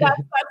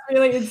that's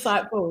really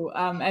insightful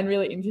and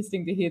really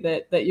interesting to hear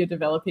that you're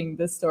developing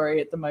the story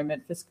at the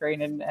moment for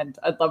screen, and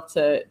I'd love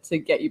to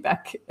get you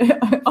back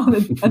on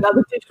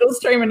another digital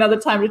stream another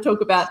time to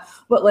talk about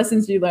what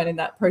lessons you learn in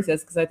that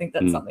process, because I think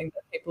that's something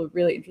that people are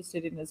really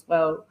interested in as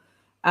well.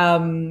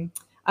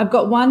 I've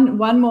got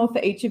one more for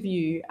each of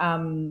you.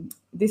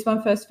 This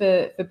one first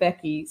for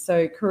Becky.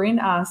 So Corinne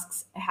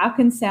asks, how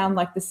can sound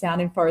like the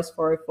sound in Forest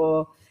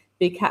 404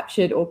 be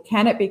captured, or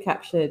can it be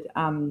captured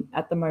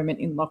at the moment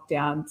in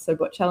lockdown? So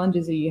what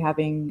challenges are you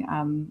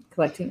having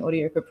collecting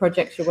audio for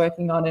projects you're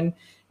working on, and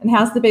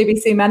how's the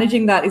BBC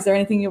managing that? Is there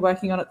anything you're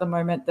working on at the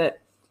moment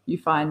that you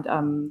find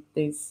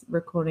these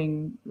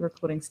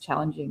recordings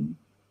challenging?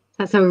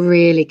 That's a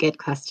really good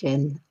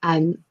question.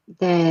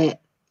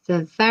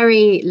 The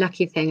very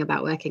lucky thing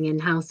about working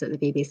in-house at the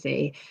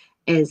BBC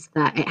is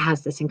that it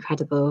has this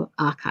incredible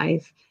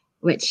archive,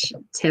 which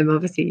Tim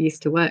obviously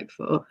used to work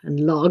for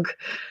and log.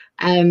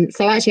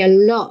 So actually a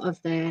lot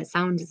of the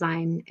sound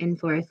design in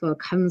 404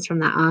 comes from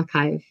that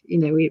archive. You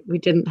know, we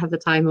didn't have the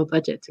time or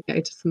budget to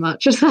go to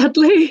Sumatra,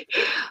 sadly.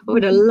 I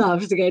would have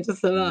loved to go to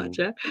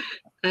Sumatra.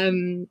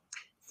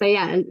 So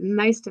yeah,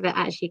 most of it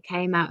actually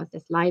came out of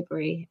this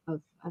library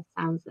of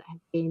sounds that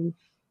have been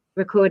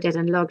recorded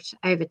and logged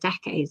over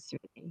decades,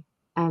 really.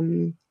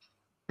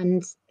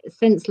 And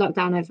since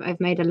lockdown, I've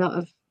made a lot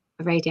of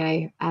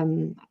radio.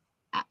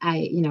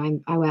 I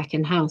work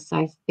in house, so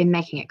I've been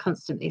making it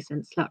constantly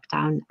since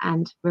lockdown,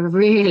 and we're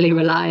really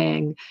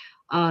relying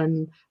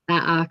on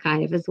that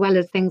archive, as well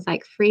as things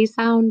like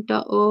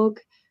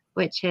freesound.org,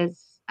 which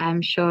is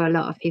I'm sure a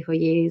lot of people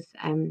use.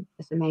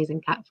 This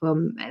amazing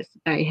platform. It's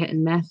very hit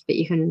and miss, but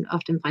you can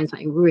often find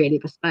something really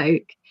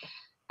bespoke.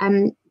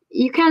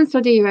 You can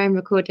still do your own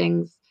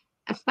recordings,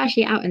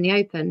 especially out in the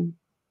open,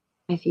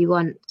 if you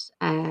want,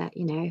 an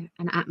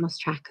Atmos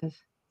track of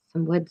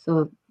some woods,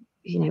 or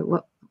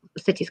what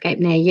cityscape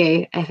near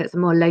you, if it's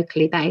more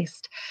locally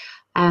based.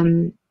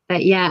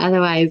 But yeah,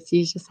 otherwise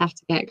you just have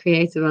to get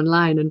creative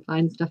online and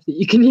find stuff that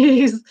you can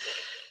use.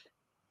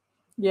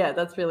 Yeah,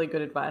 that's really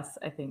good advice.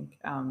 I think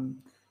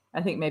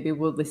maybe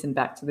we'll listen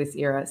back to this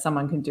era.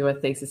 Someone can do a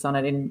thesis on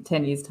it in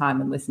 10 years'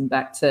 time and listen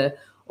back to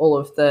all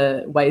of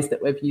the ways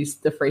that we've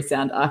used the Free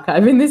Sound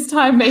archive in this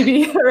time,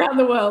 maybe around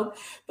the world.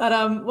 But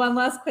one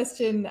last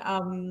question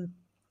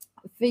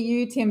for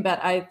you, Tim,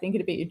 but I think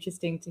it'd be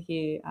interesting to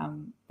hear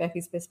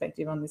Becky's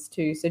perspective on this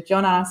too. So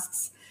John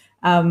asks,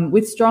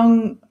 with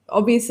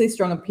obviously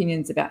strong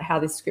opinions about how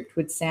this script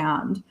would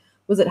sound,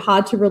 was it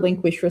hard to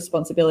relinquish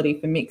responsibility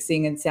for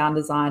mixing and sound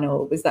design,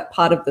 or was that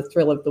part of the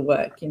thrill of the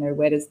work?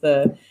 Where does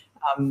the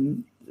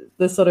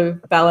sort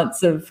of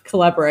balance of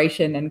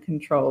collaboration and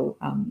control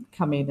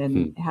come in,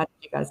 and how did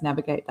you guys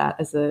navigate that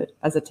as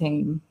a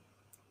team?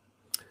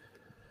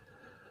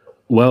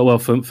 Well,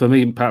 for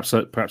me, perhaps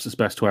it's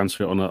best to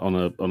answer it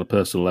on a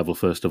personal level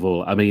first of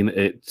all. I mean,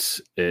 it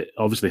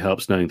obviously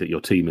helps knowing that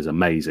your team is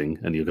amazing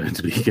and you're going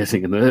to be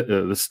getting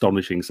an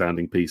astonishing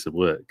sounding piece of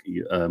work.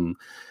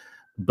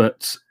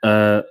 But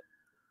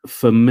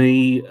for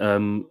me,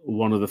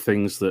 one of the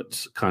things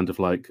that kind of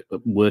like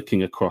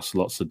working across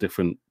lots of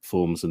different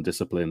forms and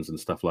disciplines and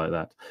stuff like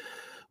that,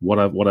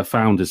 what I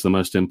found is the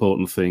most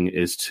important thing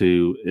is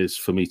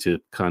for me to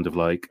kind of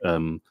like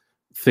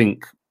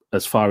think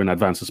as far in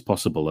advance as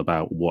possible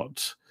about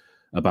what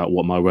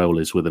my role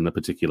is within a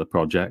particular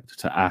project,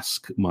 to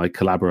ask my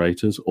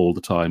collaborators all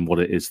the time what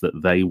it is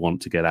that they want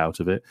to get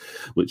out of it,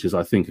 which is,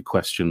 I think, a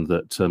question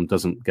that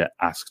doesn't get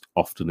asked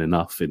often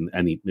enough in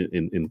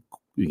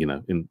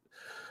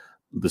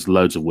there's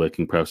loads of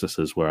working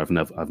processes where I've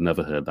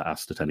never heard that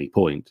asked at any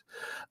point.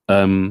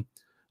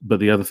 But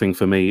the other thing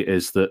for me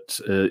is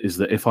that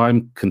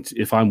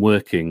if I'm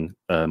working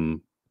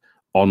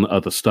on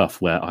other stuff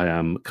where I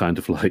am kind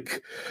of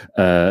like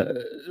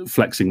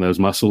flexing those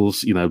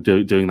muscles,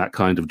 doing that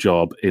kind of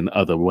job in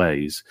other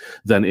ways,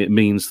 then it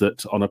means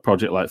that on a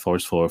project like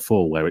Forest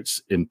 404, where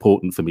it's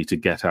important for me to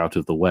get out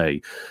of the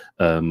way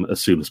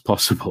as soon as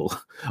possible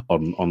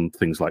on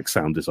things like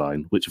sound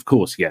design, which of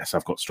course, yes,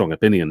 I've got strong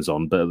opinions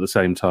on, but at the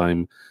same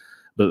time,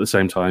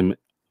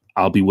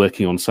 I'll be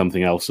working on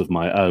something else of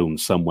my own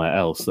somewhere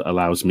else that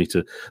allows me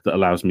to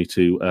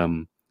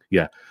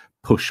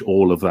push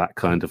all of that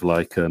kind of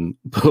like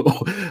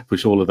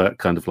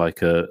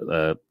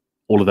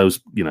all of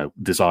those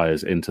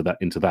desires into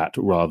that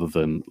rather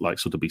than like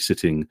sort of be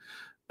sitting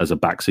as a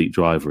backseat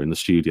driver in the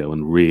studio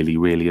and really,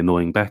 really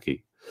annoying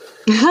Becky.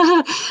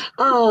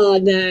 Oh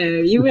no,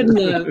 you wouldn't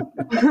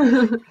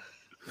know.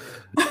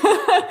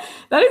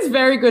 That is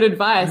very good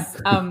advice.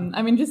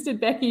 I'm interested,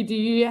 Becky, do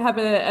you have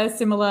a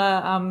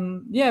similar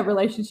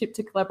relationship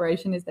to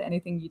collaboration? Is there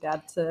anything you'd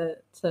add to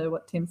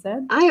what Tim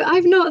said?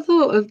 I've not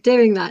thought of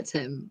doing that,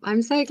 Tim.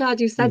 I'm so glad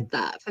you said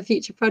that for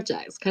future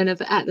projects, kind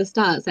of at the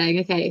start saying,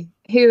 okay,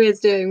 who is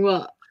doing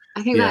what?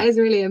 I think that is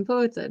really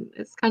important.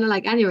 It's kind of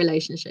like any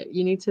relationship.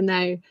 You need to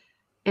know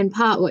in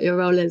part what your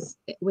role is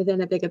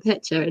within a bigger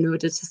picture in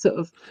order to sort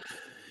of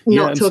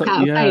not talk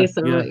out of place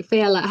or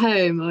feel at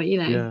home, or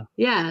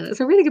that's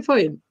a really good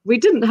point. We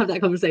didn't have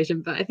that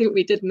conversation, but I think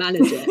we did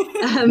manage it.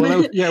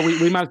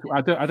 We managed.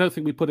 I don't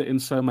think we put it in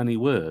so many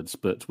words,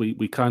 but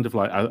we kind of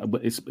like.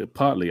 It's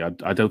partly. I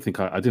didn't think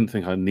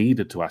I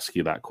needed to ask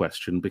you that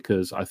question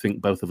because I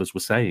think both of us were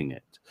saying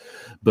it.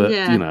 But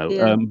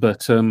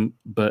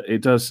but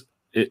it does.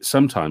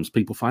 Sometimes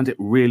people find it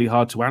really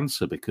hard to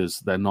answer because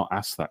they're not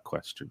asked that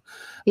question,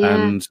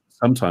 and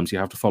sometimes you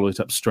have to follow it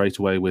up straight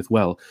away with,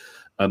 well,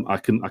 I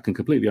can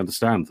completely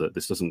understand that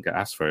this doesn't get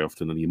asked very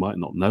often, and you might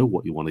not know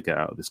what you want to get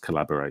out of this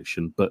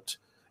collaboration. But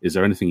is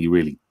there anything you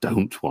really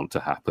don't want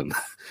to happen?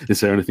 Is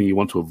there anything you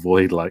want to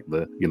avoid, like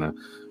the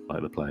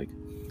plague?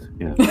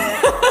 Yeah.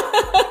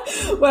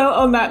 Well,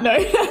 on that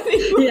note, I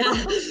think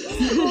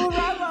we'll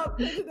wrap up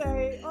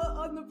today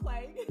on the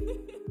plague.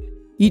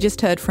 You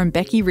just heard from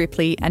Becky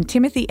Ripley and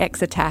Timothy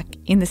Exetak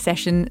in the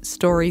session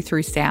Story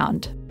Through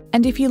Sound.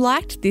 And if you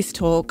liked this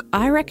talk,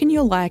 I reckon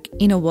you'll like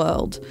Inner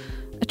World,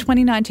 a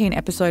 2019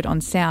 episode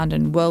on sound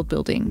and world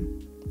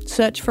building.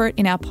 Search for it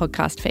in our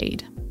podcast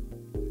feed.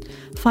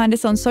 Find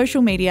us on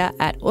social media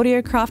at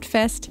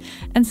AudiocraftFest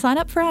and sign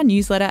up for our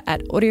newsletter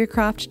at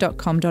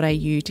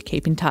audiocraft.com.au to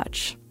keep in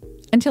touch.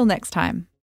 Until next time.